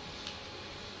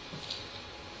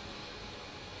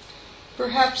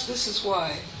 Perhaps this is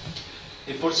why.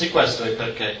 E forse questo è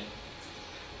perché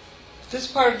This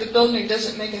part of the building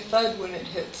doesn't make a thud when it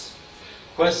hits.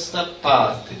 questa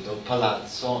parte del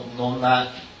palazzo non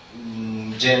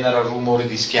genera rumore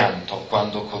di schianto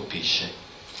quando colpisce.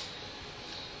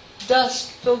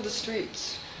 Dust filled the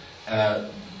streets.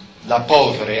 La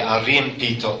polvere ha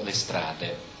riempito le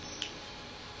strade.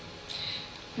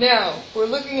 Now, we're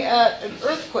looking at an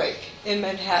earthquake in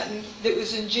Manhattan that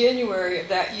was in January of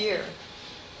that year.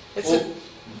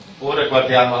 Ora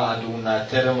guardiamo ad un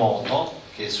terremoto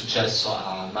che è successo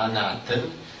a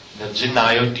Manhattan nel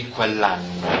gennaio di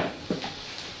quell'anno.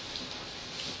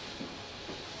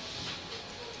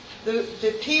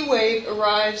 The P wave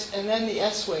arrives and then the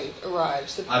S wave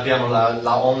arrives. Abbiamo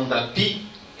la onda P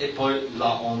e poi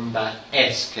la onda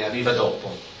S che arriva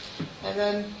dopo. And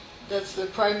then that's the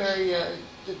primary,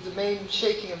 the main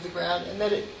shaking of the ground, and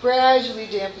then it gradually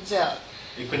dampens out.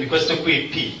 E quindi questo qui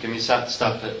P, che mi sa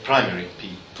sta per primary P.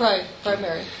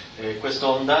 Primary. Questa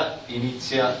onda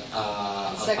inizia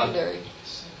a Secondary.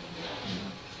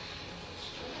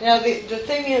 Now the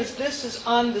thing is, this is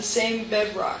on the same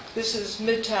bedrock. This is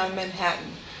Midtown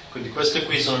Manhattan. Quindi queste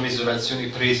qui sono misurazioni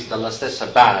prese dalla stessa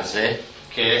base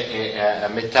che è a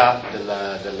metà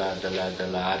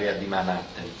dell'area di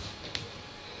Manhattan.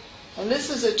 And this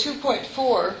is a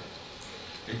 2.4.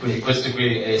 E quindi questo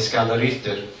qui è scala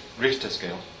Richter. Richter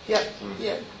scale. Yep,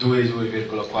 yeah.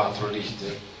 2,4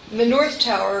 Richter. In the North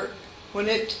Tower, when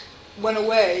it went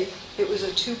away, it was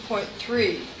a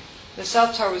 2.3. The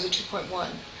South Tower was a 2.1.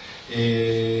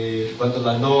 E quando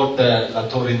la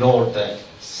torre nord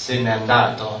se n'è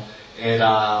andato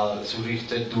era su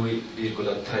Richter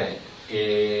 2,3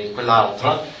 e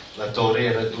quell'altra, la torre,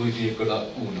 era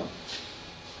 2,1.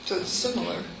 So it's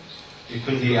similar. E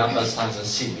quindi è abbastanza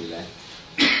simile.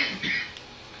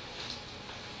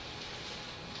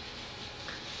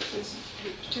 It's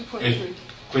 2.3. E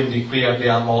quindi qui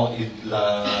abbiamo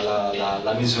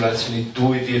la misurazione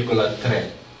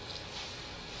 2,3.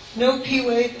 No P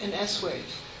wave and S wave.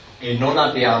 E non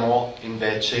abbiamo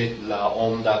invece la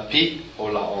onda P o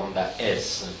la onda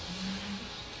S.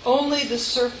 Only the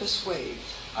surface wave.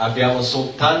 Abbiamo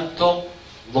soltanto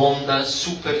l'onda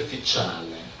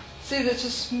superficiale. See, that's a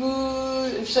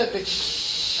smooth, instead of the,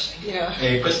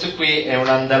 E questo qui è un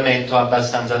andamento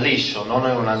abbastanza liscio, non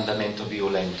è un andamento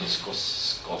violento,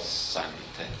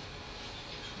 scossante.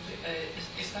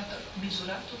 Is stato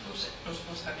misurato forse lo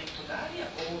spostamento d'aria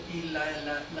o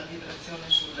la vibrazione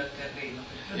sul terreno?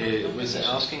 Was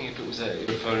asking if it was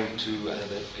referring to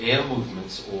the air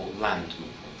movements or land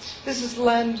movements. This is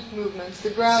land movements,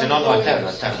 the ground Se no, no, a terra,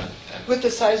 movements a terra. with the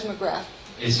seismograph.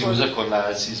 E si usa con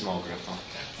il sismografo.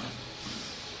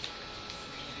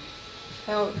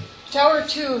 Now, Tower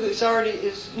 2 is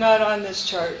not on this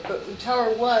chart, but when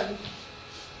Tower 1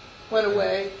 went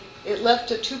away, it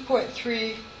left a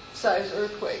 2.3 size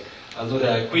earthquake.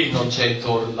 Allora, qui non c'è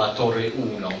la torre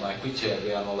 1, ma qui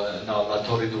abbiamo la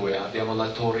torre 2, abbiamo la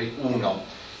torre 1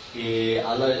 e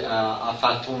ha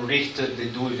fatto un Richter di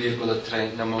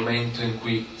 2,3 nel momento in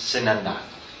cui se n'è andato.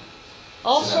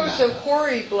 All sorts of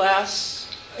quarry blasts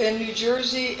in New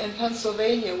Jersey and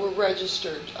Pennsylvania were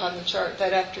registered on the chart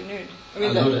that afternoon.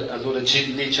 Allora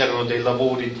lì c'erano dei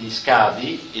lavori di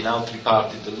scavi in altre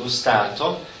parti dello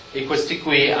Stato e questi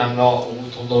qui hanno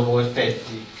avuto loro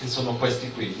effetti, che sono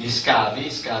questi qui, gli scavi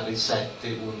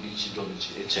 7, 11,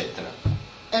 12, eccetera.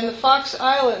 And the Fox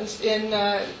Islands in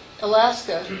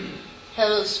Alaska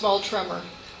had a small tremor.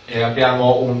 E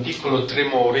abbiamo un piccolo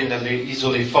tremore nelle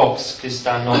isole Fox che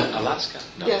stanno Alaska?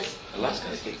 No. Yes. Alaska?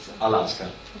 I think so. Alaska.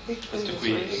 I think Questo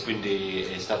qui e quindi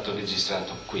è stato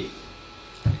registrato qui.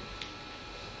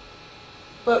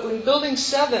 But when building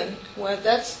 7 went,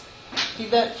 that's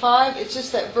event 5, it's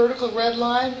just that vertical red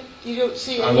line. You don't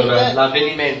see any Allora, event.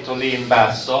 l'avvenimento lì in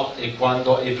basso è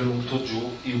quando è venuto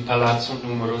giù il palazzo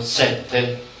numero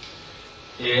 7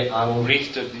 e ha un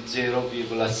Richter di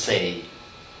 0,6.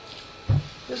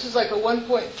 This is like a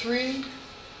 1.3.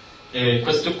 E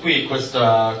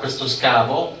questo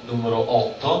scavo, numero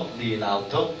 8, lì in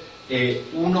alto, è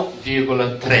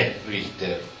 1,3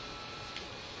 Richter.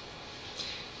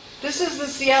 This is the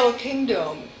Seattle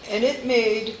Kingdom, and it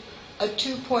made a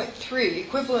 2.3,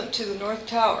 equivalent to the North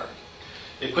Tower.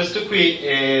 E questo qui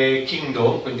è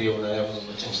Kingdom, quindi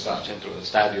un centro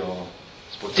stadio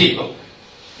sportivo,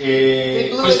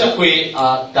 e questo qui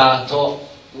ha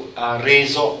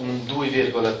reso un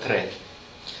 2,3.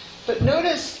 But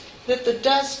notice that the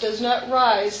dust does not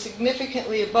rise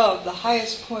significantly above the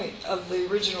highest point of the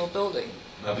original building.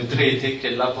 Ma vedrete che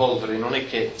la polvere non è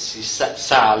che si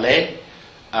sale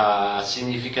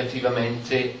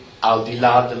significativamente al di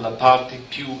là della parte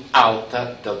più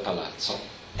alta del palazzo.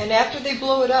 And after they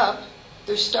blow it up,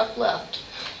 there's stuff left.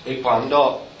 E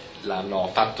quando l'hanno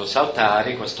fatto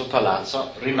saltare questo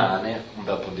palazzo rimane un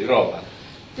bel po' di roba.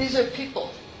 These are people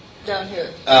down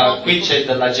here. Qui c'è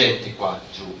della gente qua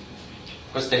giù.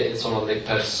 Queste sono le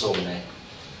persone.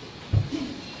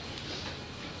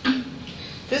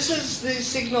 This is the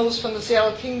signals from the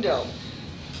Seattle Kingdom.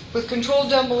 With controlled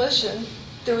demolition,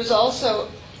 there was also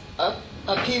a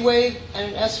P wave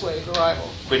and an S wave arrival.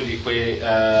 Quindi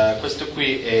questo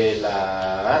qui è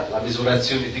la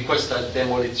misurazione di questa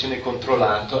demolizione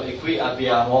controllata e qui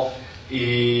abbiamo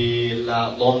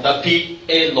l'onda P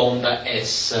e l'onda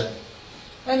S.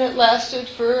 And it lasted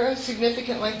for a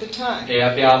significant length of time. E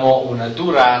abbiamo una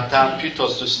durata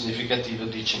piuttosto significativa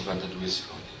di 52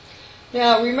 secondi.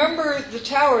 Now remember the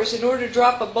towers, in order to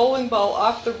drop a bowling ball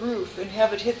off the roof and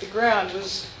have it hit the ground,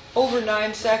 was over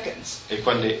 9 seconds. E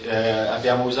quando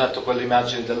abbiamo usato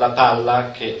quell'immagine della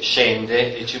palla che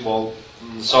scende e ci vuole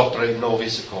sopra i 9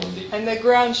 secondi. And the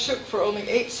ground shook for only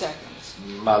 8 seconds.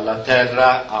 Ma la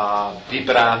terra ha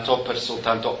vibrato per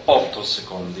soltanto 8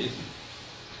 secondi.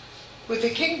 With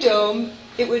the Kingdom,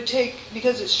 it would take,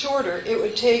 because it's shorter, it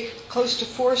would take close to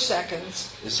 4 seconds.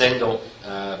 Essendo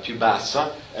più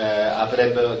bassa,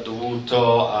 avrebbe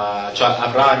dovuto, cioè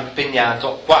avrà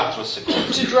impegnato 4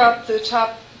 secondi. To drop the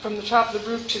top, from the top of the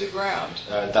roof to the ground.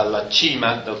 Dalla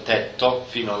cima del tetto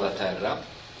fino alla terra.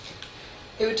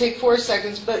 It would take 4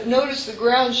 seconds, but notice the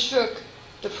ground shook.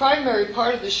 The primary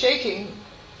part of the shaking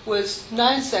was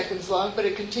 9 seconds long, but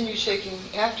it continued shaking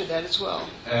after that as well.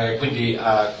 Quindi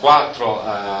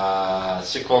 4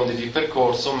 secondi di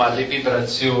percorso, ma le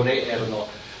vibrazioni erano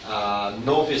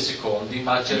 9 secondi,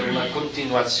 ma c'era una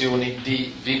continuazione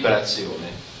di vibrazione.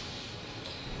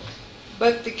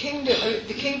 But the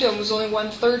kingdom was only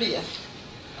 1/30th.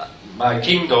 Ma il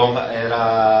Kingdom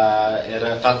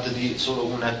era fatto di solo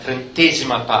una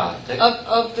trentesima parte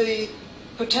of the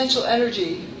potential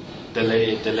energy,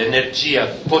 dell'energia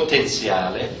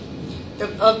potenziale,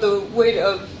 of the weight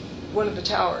of one of the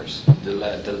towers.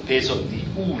 del peso di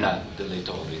una delle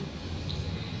torri.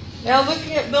 Now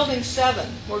looking at building 7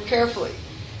 more carefully.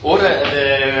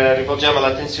 Ora rivolgiamo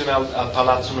l'attenzione al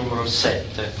palazzo numero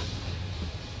 7.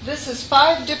 This is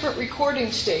 5 different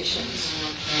recording stations.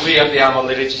 Qui abbiamo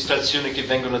le registrazioni che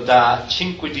vengono da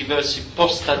 5 diverse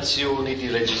postazioni di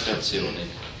registrazione.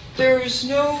 There's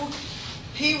no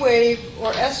P wave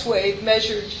or S wave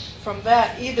measured from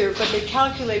that either, but they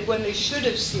calculate when they should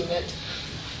have seen it.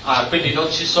 Quindi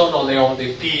non ci sono le onde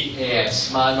P e S,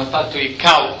 ma hanno fatto il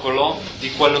calcolo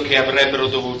di quello che avrebbero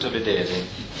dovuto vedere.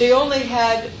 They only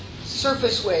had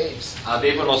surface waves.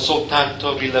 Avevano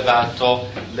soltanto rilevato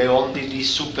le onde di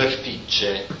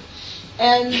superficie.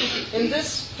 And in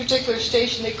this particular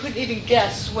station, they couldn't even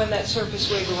guess when that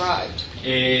surface wave arrived.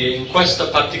 E in questa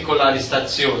particolare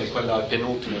stazione, quella al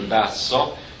penultimo in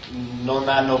basso, non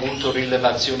hanno avuto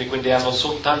rilevazioni, quindi hanno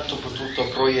soltanto potuto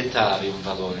proiettare un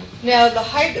valore. Now, the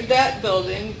height of that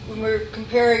building, when we're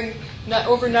comparing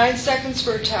over 9 seconds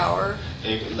for a tower,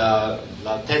 E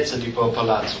l'altezza di quel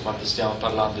palazzo, quando stiamo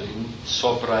parlando di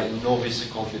sopra i 9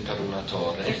 secondi per una and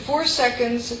torre, 4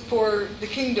 seconds for the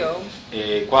Kingdom,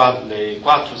 e le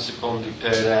 4 secondi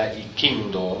per il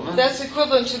Kingdom, that's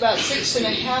equivalent to about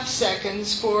 6.5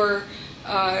 seconds for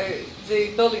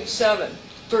the Building 7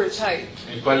 for its height.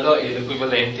 e quello è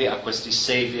l'equivalente a questi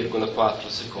 6,4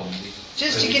 secondi.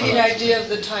 Just to give you an idea of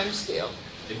the time scale.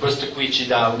 E questo qui ci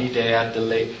dà un'idea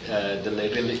dei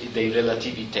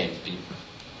relativi tempi.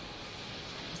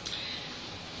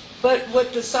 But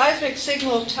what the seismic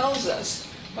signal tells us,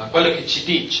 Ma quello che ci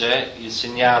dice il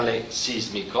segnale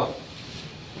sismico,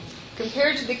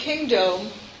 compared to the Kingdom,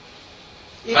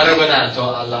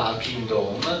 paragonato al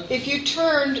Kingdom, if you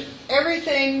turned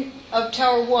everything of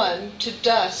Tower 1 to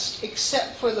dust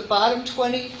except for the bottom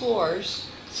 20 floors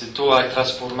se tu hai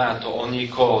trasformato ogni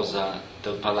cosa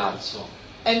del palazzo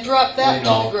and dropped that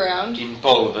to the ground, in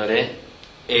polvere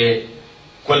e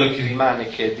quello che rimane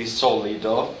che è di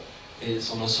solido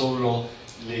sono solo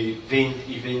i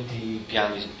 20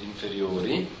 piani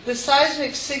inferiori, the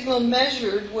seismic signal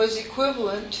measured was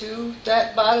equivalent to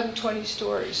that bottom 20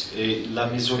 stories. e la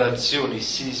misurazione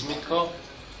sismica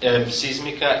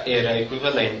era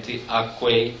equivalente a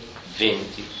quei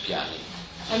 20 piani.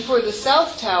 And for the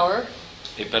South Tower,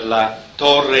 E per la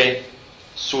torre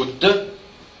sud,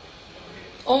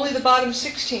 only the bottom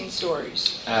 16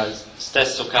 stories.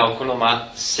 stesso calcolo,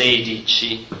 ma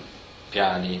 16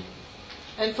 piani.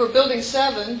 And for Building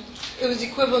 7, it was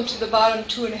equivalent to the bottom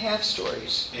 2.5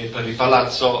 stories. E per il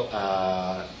palazzo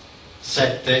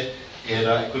 7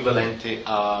 era equivalente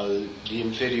agli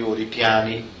inferiori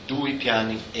piani, 2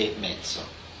 piani e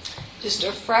mezzo. Just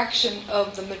a fraction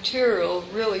of the material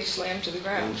really slammed to the Un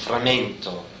ground.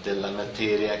 frammento della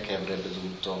materia che avrebbe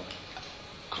dovuto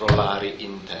crollare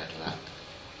in terra.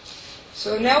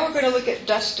 So now we're going to look at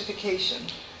dustification.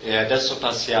 E adesso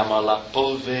passiamo alla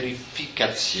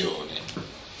polverificazione.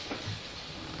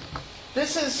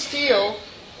 This is steel.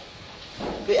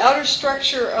 The outer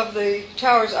structure of the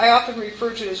towers, I often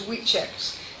refer to it as wheat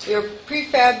checks. They're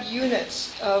prefabbed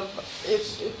units of,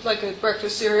 it's like a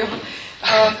breakfast cereal.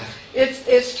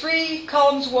 It's 3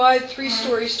 columns wide, 3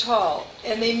 stories tall,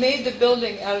 and they made the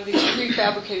building out of these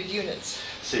prefabricated units.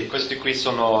 Sì, questi qui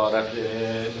sono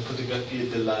le fotografie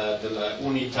della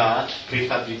unità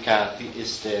prefabbricati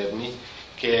esterni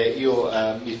che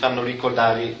mi fanno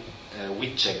ricordare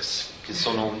wheat checks, che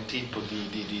sono un tipo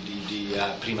di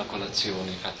prima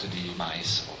colazione fatto di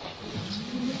mais o qualcosa.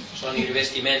 Sono i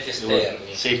rivestimenti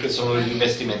esterni. Sì, che sono i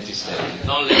rivestimenti esterni.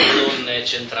 Non le colonne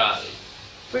centrali.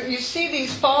 But you see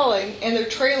these falling and they're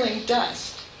trailing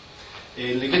dust.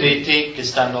 E li vedete che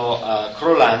stanno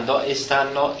crollando e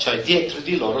cioè dietro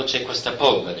di loro c'è questa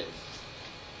polvere.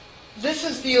 This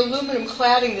is the aluminum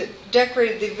cladding that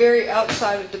decorated the very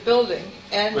outside of the building,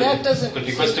 and that doesn't.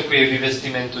 Quindi questo qui è il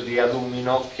rivestimento di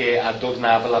alluminio che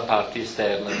adornava la parte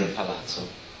esterna del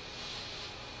palazzo.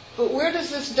 But where does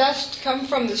this dust come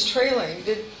from, this trailing?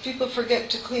 Did people forget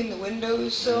to clean the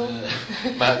windows sill?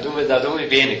 Ma da dove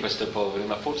viene questa polvere?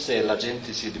 Ma forse la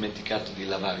gente si è dimenticato di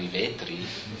lavare i vetri?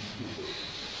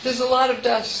 There's a lot of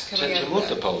dust coming C'è out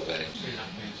molta of that. polvere.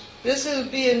 This will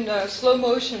be in slow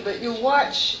motion, but you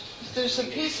watch, there's some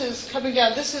pieces coming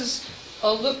down. This is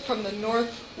a look from the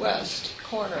northwest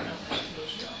corner.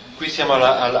 Qui siamo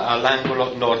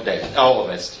all'angolo nord-est,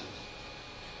 ovest.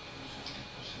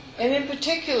 And in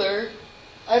particular,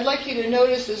 I'd like you to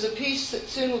notice there's a piece that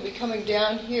soon will be coming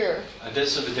down here.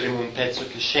 Adesso vedremo un pezzo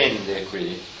che scende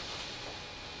qui.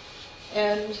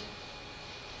 And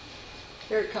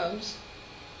here it comes.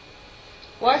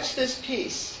 Watch this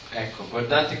piece. Ecco,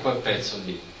 guardate quel pezzo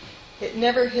lì. It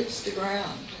never hits the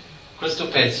ground. Questo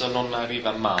pezzo non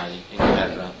arriva mai in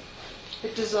terra.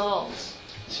 It dissolves.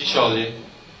 Si scioglie.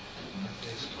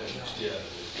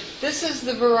 This is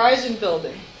the Verizon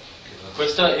building.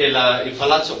 Questo è il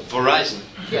palazzo Verizon.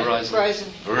 Yeah,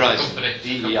 Verizon. Verizon.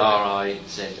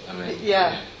 V-E-R-I-Z-O-N.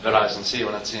 Yeah. Verizon, sì, è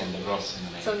un'azienda grossa.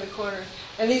 It's on the corner.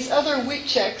 And these other wheat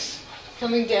checks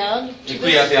coming down to E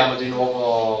qui this. abbiamo di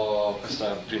nuovo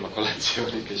questa prima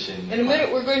colazione che scende. In a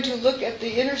minute we're going to look at the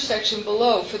intersection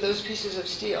below for those pieces of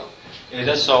steel. E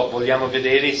adesso vogliamo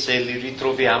vedere se li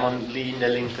ritroviamo lì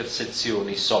nelle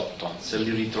intersezioni sotto, se li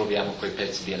ritroviamo quei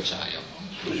pezzi di acciaio.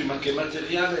 Scusi, ma che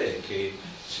materiale è che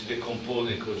si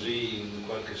decompone così in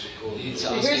qualche secondo? It's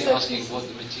asking what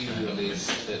the material is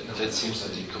that seems to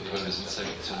decompose in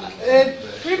seconds.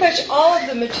 Pretty much all of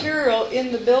the material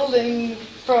in the building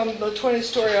from the 20th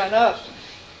story on up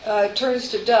turns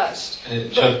to dust.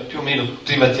 Cioè più o meno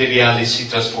tutti i materiali si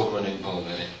trasformano in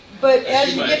polvere. But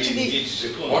as you get to the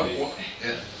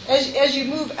as you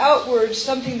move outwards,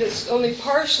 something that's only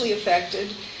partially affected,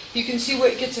 you can see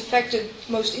what gets affected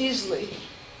most easily,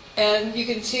 and you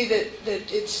can see that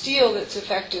it's steel that's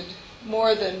affected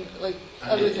more than like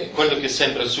other things. Quello che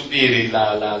sembra subire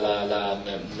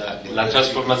la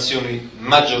trasformazione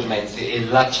maggiormente è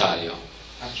l'acciaio.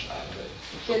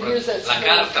 La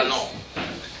carta no.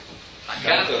 La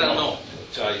carta no.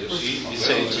 Acciaio, sì.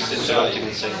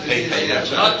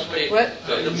 Not paper. What?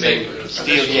 The paper.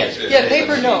 Steel, yes. Yeah,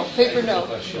 paper no, paper no.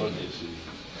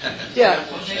 Yeah.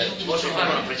 Posso fare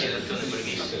una precisazione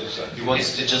brevissima? He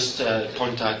wants to just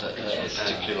point out a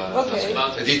particular Okay.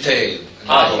 About A detail.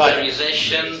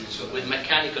 pulverization with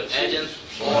mechanical agents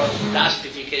or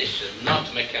dustification, not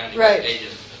mechanical Right.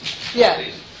 agents. Yeah.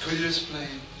 Could you explain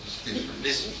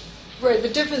this? Right, the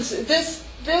difference, this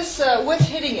what's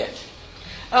hitting it?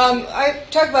 I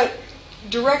talk about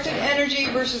directed energy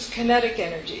versus kinetic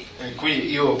energy.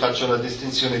 Qui io faccio la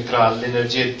distinzione tra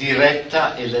l'energia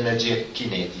diretta e l'energia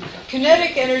cinetica.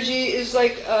 Kinetic energy is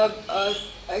like a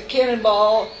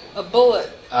cannonball, a bullet,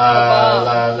 a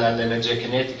bomb. L'energia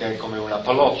cinetica è come una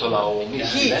pallottola o un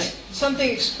missile, Heat,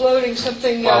 something exploding,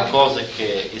 something... qualcosa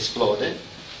che esplode,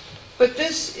 but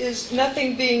this is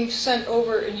nothing being sent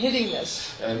over and hitting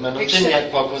this. ma non c'è neanche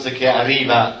qualcosa che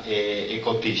arriva e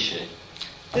colpisce.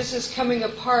 This is coming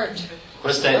apart.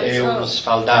 Questo è uno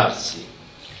sfaldarsi.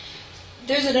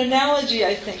 There's an analogy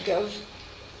I think of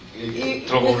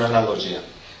Trovo un'analogia.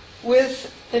 with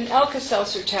an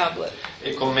Alka-Seltzer tablet.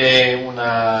 È come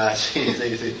una... sì,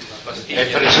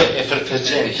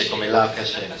 effervescente come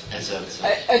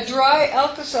l'Alka-Seltzer. A dry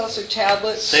Alka-Seltzer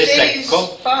tablet Se è stays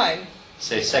secco, fine.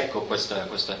 se è secco questa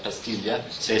pastiglia,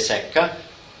 se è secca,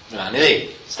 rimane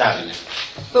lì, stabile.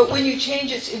 But when you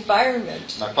change its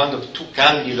environment, Ma quando tu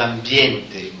cambi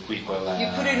l'ambiente in cui quella... you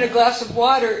put it in a glass of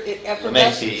water, it lo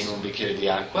metti in effervesces. un bicchiere di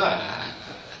acqua,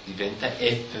 diventa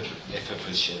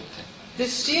effervescente. The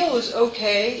steel was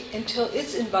okay until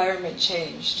its environment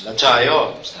changed.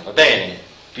 L'acciaio stava bene,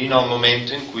 fino al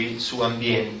momento in cui il suo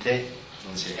ambiente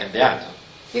non si è cambiato.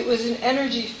 It was an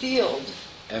energy field.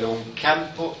 Era un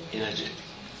campo energetico.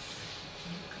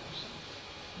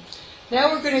 Now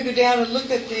we're going to go down and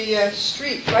look at the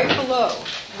street right below,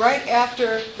 right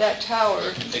after that tower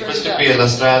E turned questa qui è up. la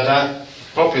strada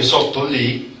proprio sotto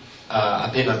lì,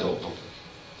 appena dopo.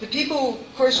 The people,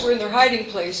 of course, were in their hiding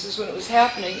places when it was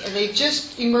happening, and they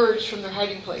just emerged from their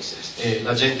hiding places. E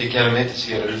la gente chiaramente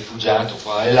si era rifugiato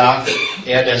qua e là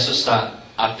e adesso sta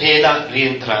appena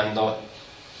rientrando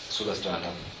sulla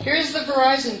strada. Here's the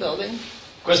Verizon building,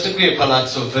 Questo qui è il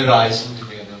palazzo Verizon di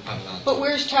cui abbiamo parlato. but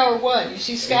where's Tower 1? You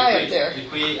see sky up there. E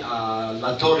qui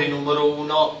la torre numero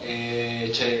 1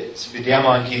 e vediamo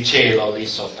anche il cielo lì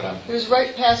sopra. It was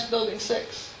right past Building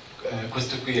 6.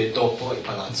 Questo qui è dopo il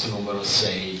palazzo numero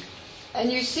 6.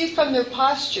 And you see from their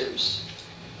postures,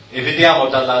 E vediamo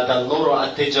dal loro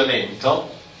atteggiamento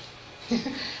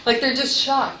like they're just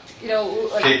shocked. You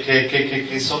know, like,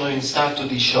 che sono in stato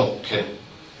di shock.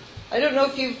 I don't know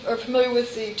if you are familiar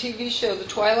with the TV show The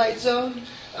Twilight Zone.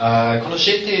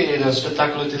 Conoscete lo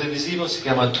spettacolo televisivo? Si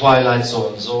chiama Twilight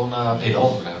Zone, zona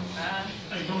penombra.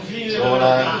 Ai confini della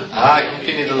Zona realtà. ai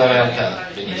confini della realtà,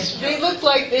 benissimo. They look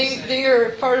like they are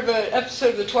part of an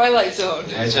episode of The Twilight Zone.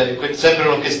 Cioè,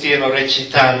 sembrano che stiano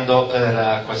recitando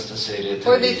per questa serie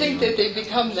Or they think televisiva. that they've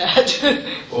become that.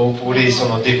 Oppure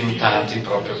sono diventati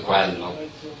proprio quello.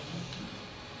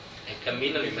 E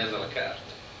camminano in mezzo alla carta.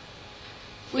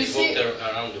 We They see, walk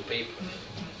around the paper.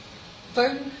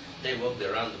 pardon? They walk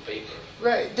around the paper.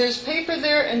 Right, there's paper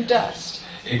there and dust.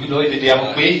 E noi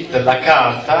vediamo qui della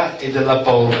carta e della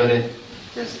polvere.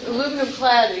 There's aluminum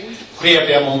cladding. Qui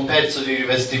abbiamo un pezzo di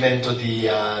rivestimento di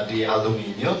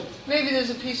alluminio. Maybe there's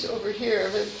a piece over here,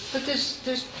 but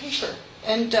there's paper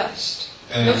and dust.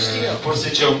 No steel. Forse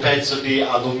c'è un pezzo di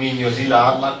alluminio di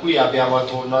là, ma qui abbiamo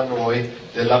attorno a noi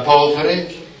della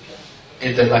polvere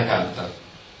e della carta.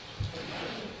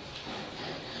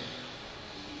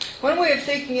 One way of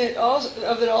thinking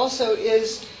of it also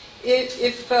is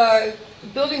if the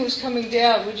building was coming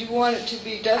down, would you want it to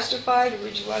be dustified, or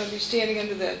would you want to be standing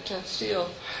under that steel?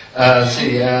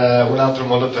 Sì, un altro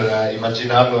modo per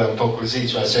immaginarlo è un po' così,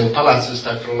 cioè se un palazzo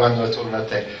sta crollando attorno a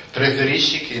te,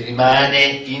 preferisci che rimane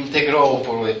integro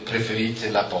oppure preferite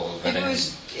la polvere?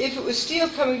 If it was steel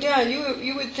coming down,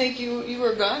 you would think you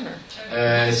were a goner.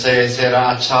 Se era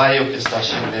acciaio che sta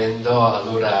scendendo,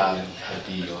 allora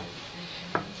addio.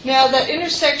 Now that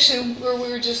intersection where we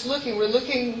were just looking, we're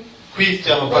looking. Qui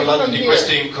stiamo parlando di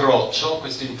questo incrocio,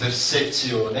 questa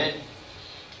intersezione.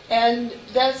 And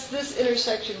that's this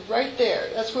intersection right there.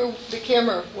 That's where the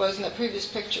camera was in that previous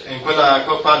picture. E quel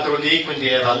quadro lì, quindi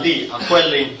era lì, a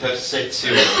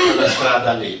quell'intersezione, quella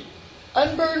strada lì.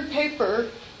 Unburned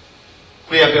paper.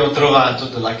 Qui abbiamo trovato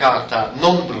della carta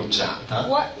non bruciata.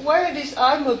 Why do these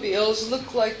automobiles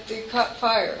look like they caught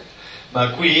fire? Ma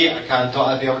qui accanto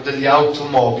abbiamo degli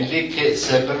automobili che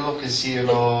sembrano che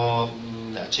siano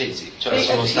accesi, cioè They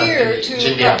sono stati appear to have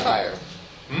incendiati. caught fire.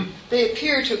 They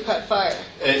appear to have caught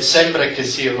fire. Sembra che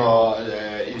siano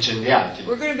incendiati.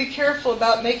 We're going to be careful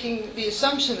about making the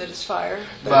assumption that it's fire.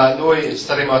 Ma noi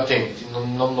staremo attenti,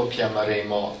 non lo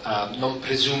chiameremo, non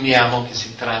presumiamo che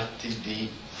si tratti di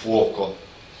fuoco.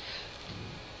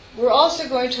 We're also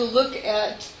going to look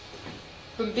at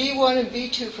from B1 and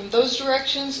B2 from those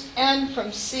directions and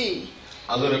from C.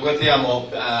 Allora guardiamo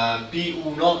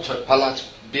B1, cioè Palazzo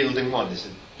Building 1, is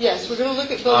it? Yes, we're going to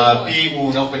look at building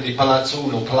 1. B1, quindi palazzo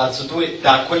 1, palazzo 2,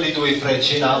 da quelli due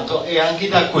frecce in alto e anche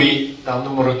da qui, dal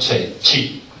numero C.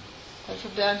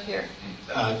 From down here.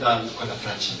 Da quella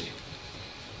freccia lì.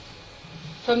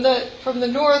 From the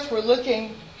north, we're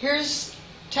looking. Here's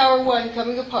Tower 1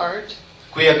 coming apart.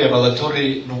 Qui abbiamo la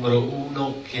torre numero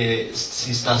 1 che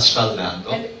si sta sfaldando.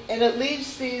 And it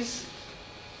leaves these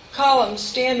columns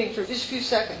standing for just a few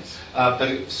seconds.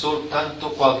 Per soltanto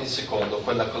qualche secondo,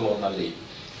 quella colonna lì.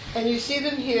 And you see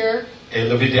them here. E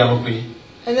lo vediamo qui.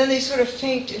 And then they sort of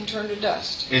faint and turn to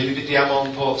dust. E li vediamo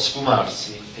un po'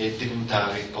 sfumarsi e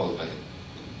diventare polvere.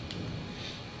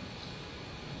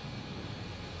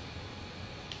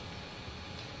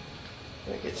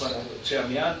 C'è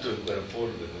amianto in quella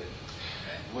polvere.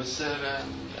 Was there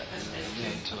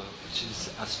amianto, which is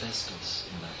asbestos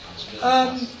in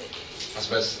that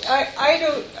Asbestos. I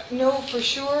don't know for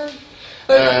sure.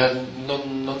 But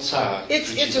non sa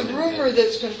it's a rumor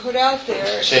that's been put out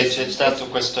there. C'è stata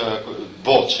questa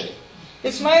voce.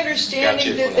 It's my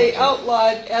understanding that they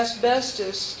outlawed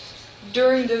asbestos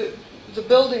during the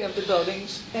building of the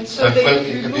buildings, and so Per they quel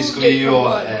che removed capisco it from io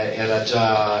one. era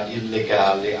già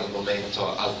illegale al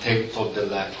momento, al tempo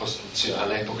della costruzione,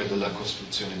 all'epoca della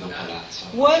costruzione del palazzo.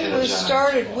 One Era was già-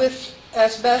 started with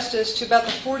asbestos to about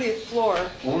the 40th floor.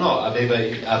 Uno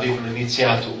avevano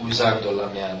iniziato usando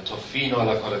l'amianto fino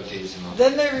alla 40esima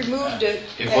Then they removed it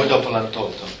e poi dopo l'hanno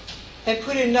tolto, and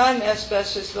put in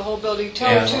non-asbestos the whole building.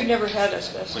 Tower Yeah. 2 never had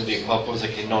asbestos. quindi qualcosa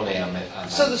che non è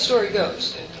So the story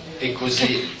goes. E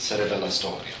così sarebbe la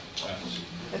storia.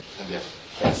 Andiamo.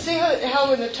 And see how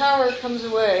when the tower comes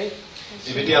away.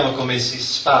 E vediamo come si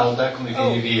spalda, come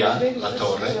viene via maybe la this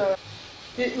torre.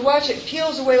 is, you watch it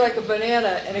peels away like a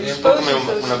banana and È un po' exposes come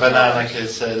those. una banana che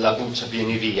se la buccia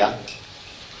viene via.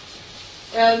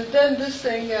 And then this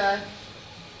thing.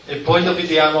 E poi lo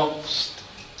vediamo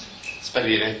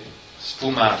Sparire,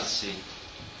 sfumarsi.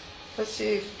 Let's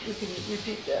see if we can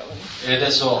repeat that one. e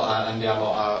adesso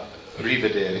andiamo a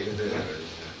Rivedere.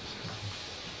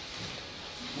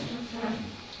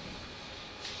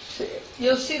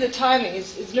 You'll see the timing.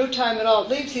 It's no time at all. It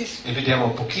leaves these e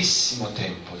vediamo pochissimo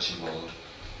tempo ci vuole.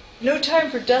 no time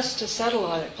for dust to settle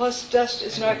on it. Plus, dust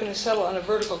is not going to settle on a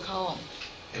vertical column.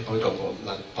 E poi dopo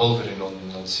la polvere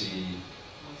non si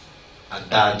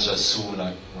adagia su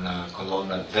una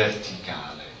colonna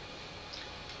verticale.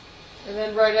 And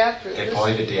then right after E this,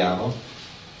 poi vediamo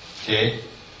che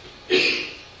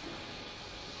it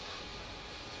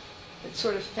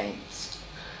sort of faints.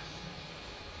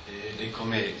 Ed è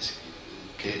come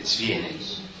che sviene.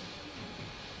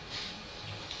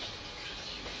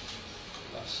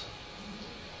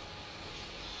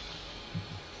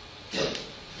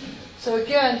 So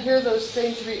again, here are those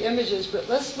same three images, but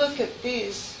let's look at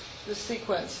the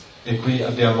sequence. E qui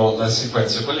abbiamo la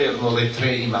sequenza, quelle erano le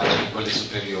tre immagini, quelle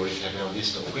superiori che abbiamo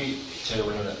visto. Qui c'è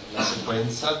la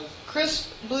sequenza, Crisp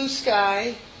blue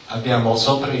sky, abbiamo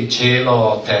sopra il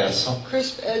cielo terzo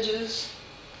crisp edges.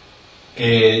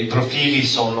 e i profili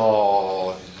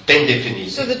sono ben definiti.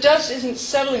 So the dust isn't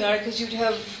settling on it because you'd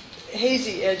have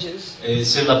hazy edges. E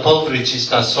se la polvere ci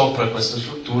sta sopra questa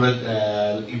struttura,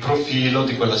 il profilo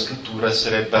di quella struttura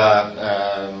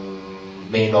sarebbe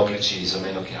meno preciso,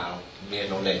 meno chiaro.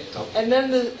 viene letto. And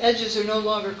then the edges are no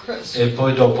longer crisp. E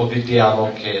poi dopo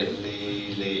vediamo che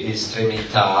le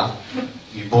estremità,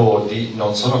 i bordi,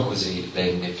 non sono così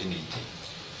ben definiti.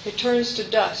 It turns to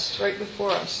dust right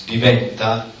before us.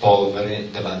 Diventa polvere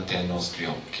davanti ai nostri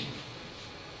occhi.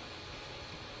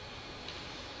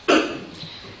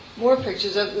 More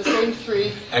pictures of the same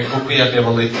three. Ecco, qui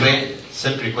abbiamo le tre,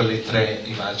 sempre quelle tre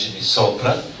immagini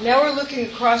sopra. Now we're looking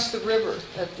across the river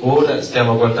at the Ora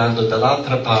stiamo guardando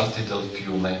dall'altra parte del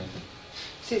fiume.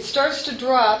 See, it starts to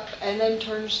drop and then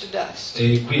turns to dust.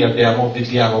 E qui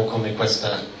vediamo come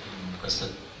questa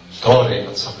torre,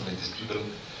 non so come descriverlo,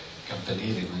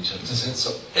 campanile in un certo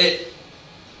senso, e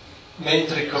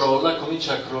mentre crolla,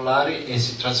 comincia a crollare e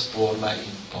si trasforma in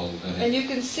polvere. And you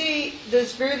can see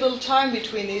there's very little time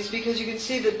between these because you can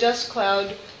see the dust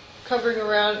cloud coming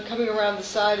around the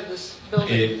side of this building.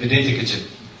 E vedete che c'è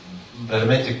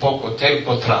veramente poco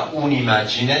tempo tra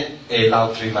un'immagine e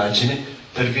l'altra immagine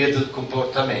per via del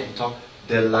comportamento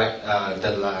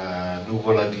della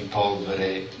nuvola di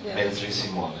polvere mentre si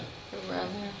muove. Around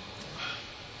there.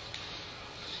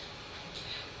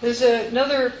 There's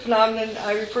another phenomenon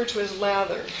I refer to as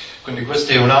lather. Quindi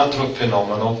questo è un altro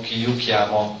fenomeno che io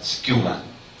chiamo schiuma.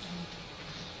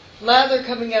 Lather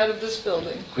coming out of this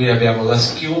building. Qui abbiamo la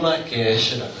schiuma che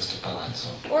esce da questo palazzo.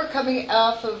 Or coming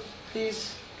out of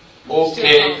these O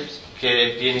steel columns.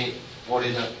 che viene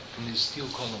fuori da steel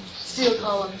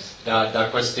columns. Da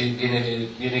questi,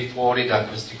 viene fuori da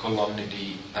queste colonne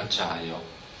di acciaio.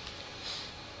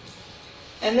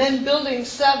 And then building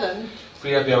 7.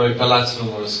 Qui abbiamo il palazzo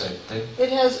numero 7.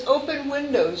 It has open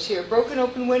windows here, broken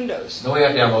open windows. Noi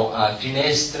abbiamo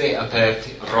finestre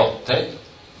aperte, rotte.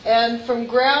 And from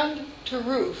ground to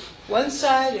roof, one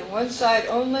side and one side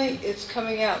only, it's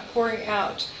coming out, pouring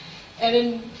out. And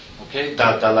in Okay,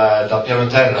 dal piano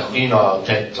terra fino al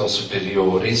tetto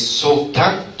superiore,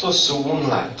 soltanto su un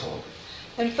lato.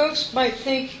 And folks might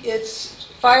think it's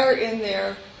fire in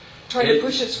there trying to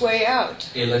push its way out.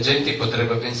 E la gente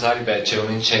potrebbe pensare, beh, c'è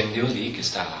un incendio lì che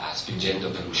sta spingendo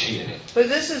per uscire. But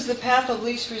this is the path of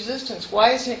least resistance.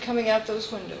 Why isn't it coming out those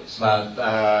windows?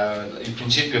 Ma il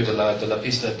principio della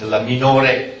pista della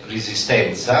minore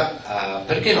resistenza,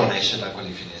 perché non esce da quelle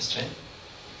finestre?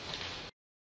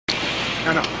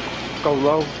 No, go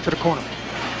low to the corner.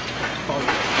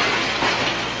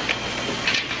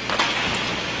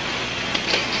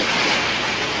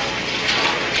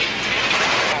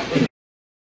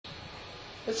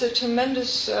 It's a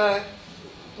tremendous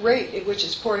rate at which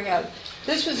it's pouring out.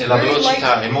 This was E a la very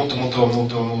velocità light. è molto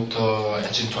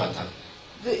accentuata.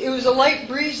 It was a light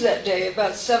breeze that day,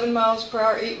 about 7 miles per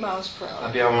hour, 8 miles per hour.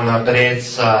 Abbiamo una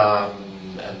brezza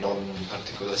non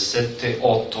particolare,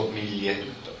 7-8 miglia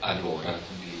all'ora,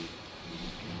 quindi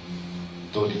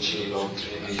 12 km.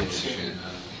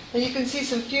 And you can see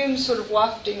some fumes sort of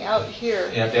wafting out here.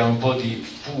 E abbiamo un po' di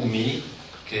fumi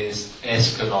che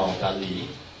escono da lì.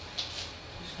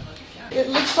 It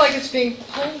looks like it's being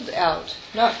pulled out,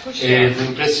 not pushed E out.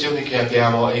 l'impressione che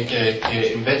abbiamo è che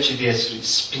invece di essere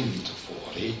spinto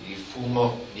fuori, il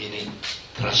fumo viene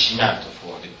trascinato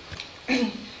fuori.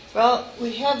 Well,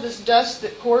 we have this dust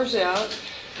that pours out,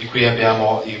 E qui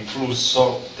abbiamo il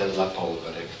flusso della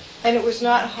polvere. and it was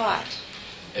not hot.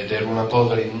 Ed era una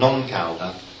polvere non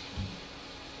calda.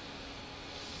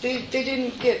 They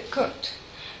didn't get cooked.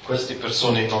 Queste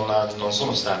persone non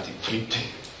sono stati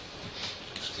fritti,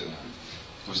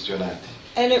 ustionati.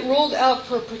 And it rolled out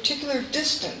for a particular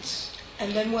distance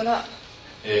and then went up.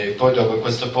 E poi dopo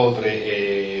questa polvere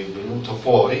è venuto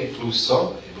fuori, il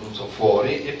flusso è venuto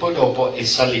fuori e poi dopo è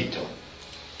salita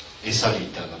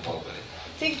la polvere.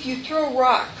 Think you throw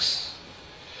rocks.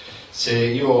 Se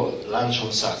io lancio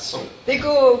un sasso, They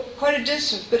go quite a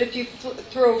distance, but if you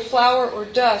throw flour or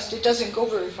dust, it doesn't go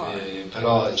very far.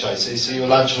 però cioè, se io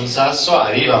lancio un sasso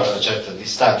arriva a una certa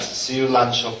distanza, se io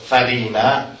lancio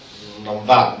farina non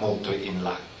va molto in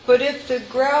là. But if the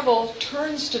gravel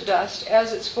turns to dust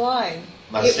as it's flying,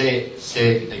 Ma se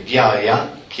è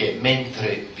ghiaia che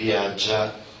mentre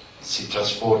viaggia si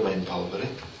trasforma in polvere,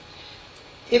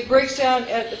 it breaks down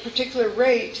at a particular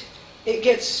rate, it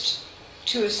gets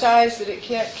to a size that it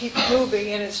can't keep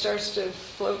moving and it starts to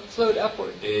float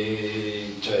upward.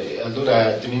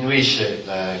 allora diminuisce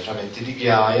i frammenti di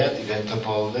ghiaia, diventa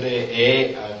polvere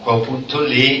e a quel punto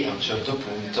lì, a un certo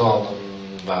punto,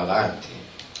 non va avanti.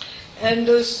 And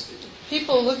those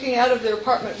people looking out of their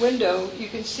apartment window, you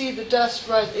can see the dust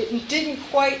rise. It didn't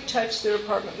quite touch their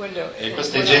apartment window. E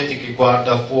questa gente che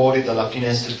guarda fuori dalla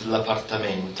finestra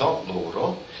dell'appartamento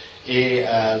loro e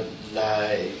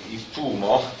il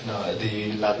fumo,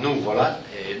 la nuvola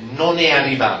non è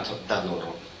arrivato da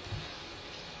loro.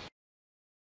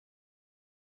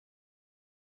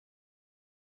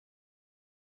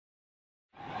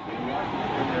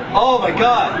 Oh my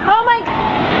God! Oh my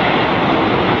God!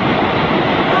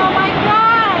 Oh my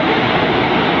God!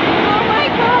 Oh my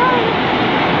God!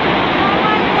 Oh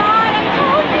my God! I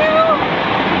told you!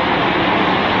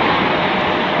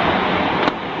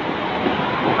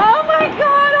 Oh my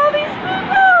God! All these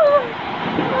people!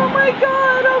 Oh my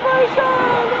God! Oh my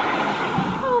God!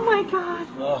 Oh my God!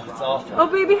 Oh, it's awful. Oh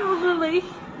baby, hold Lily.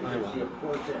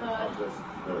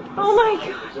 Oh my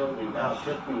God!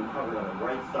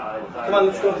 Come on,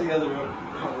 let's go to the other room.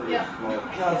 Yeah.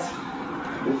 God.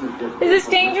 Is this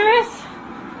dangerous?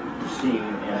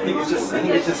 I think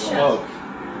it's just smoke.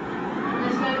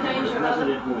 There's no danger of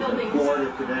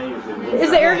buildings. Is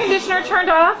the air conditioner turned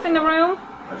off in the room?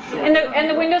 And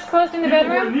the windows closed in the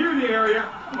bedroom? Near the area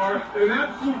are an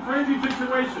absolute crazy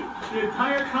situation. The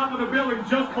entire top of the building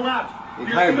just collapsed. The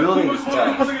entire building is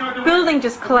collapsed. Building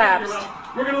just collapsed.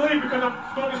 We're going to leave because the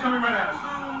smoke is coming right at us.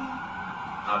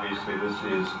 Obviously, this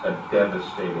is a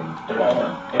devastating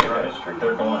development in our history.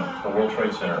 They're gone. The World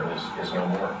Trade Center is no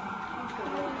more.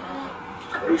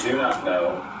 We do not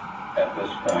know at this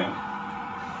point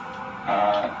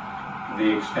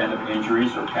the extent of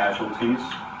injuries or casualties,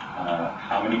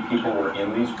 how many people were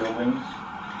in these buildings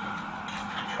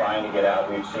trying to get out.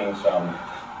 We've seen some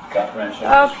gut wrenching.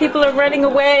 Oh, people are running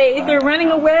away. They're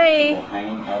running away.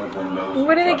 Hanging out of windows.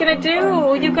 What are they going to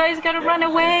do? You guys got to run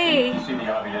away. You see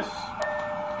the obvious.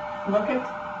 Look at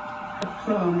the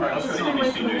plume. All right, let's go to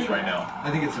ABC News right now.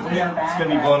 I think it's going to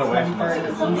be blown away from us.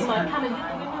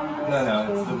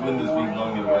 No, it's the wind is being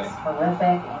blown away.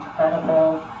 Horrific,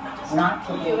 incredible, not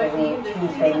to be believed.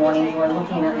 Tuesday morning, we're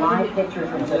looking at live pictures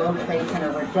of the World Trade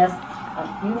Center where just a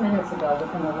few minutes ago,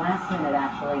 within the last minute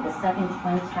actually, the second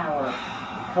Twin Tower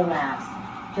collapsed.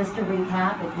 Just to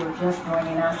recap, if you're just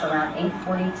joining us, around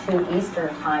 8:42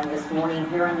 Eastern Time this morning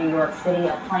here in New York City,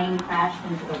 a plane crashed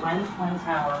into the right Twin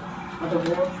Tower of the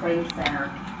World Trade Center,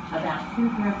 about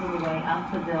 2/3 of the way up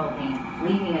the building,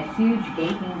 leaving a huge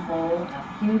gaping hole, a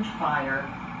huge fire,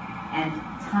 and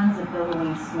tons of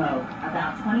billowing smoke.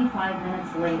 About 25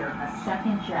 minutes later, a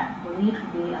second jet, believed to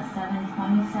be a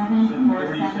 727 or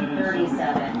a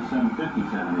 737,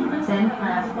 then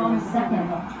crashed in the second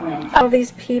twin. All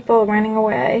these people running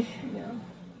away.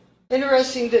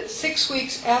 Interesting that 6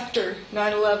 weeks after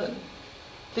 9/11,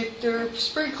 they're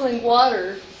sprinkling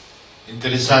water.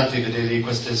 Interessante vedere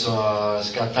questo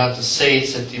scattato 6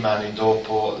 settimane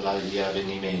dopo gli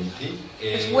avvenimenti.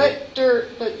 It's wet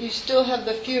dirt, but you still have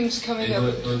the fumes coming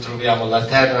up. Noi troviamo la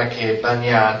terra che è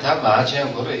bagnata, ma c'è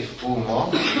ancora il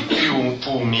fumo, i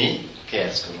fumi che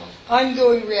escono.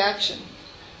 Ongoing reaction.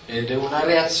 Ed è una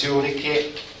reazione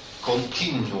che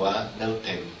continua nel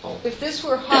tempo. If this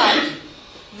were hot,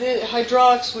 the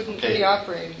hydraulics wouldn't be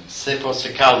operating. Se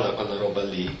fosse calda quella roba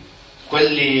lì,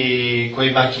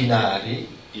 quei macchinari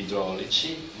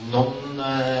idraulici non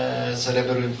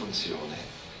sarebbero in funzione.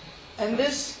 And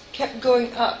this kept going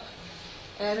up,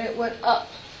 and it went up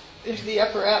into the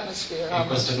upper atmosphere. E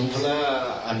questa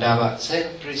nuvola andava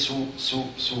sempre su.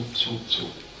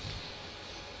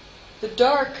 The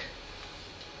dark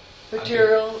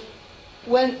material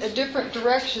went a different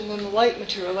direction than the light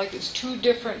material, like it's two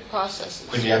different processes.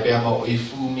 Quindi abbiamo i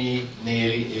fumi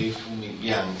neri e i fumi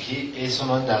bianchi e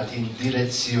sono andati in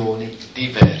direzioni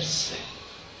diverse.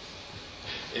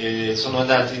 Sono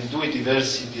andati in due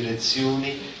diverse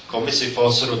direzioni come se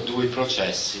fossero due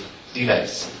processi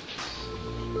diversi.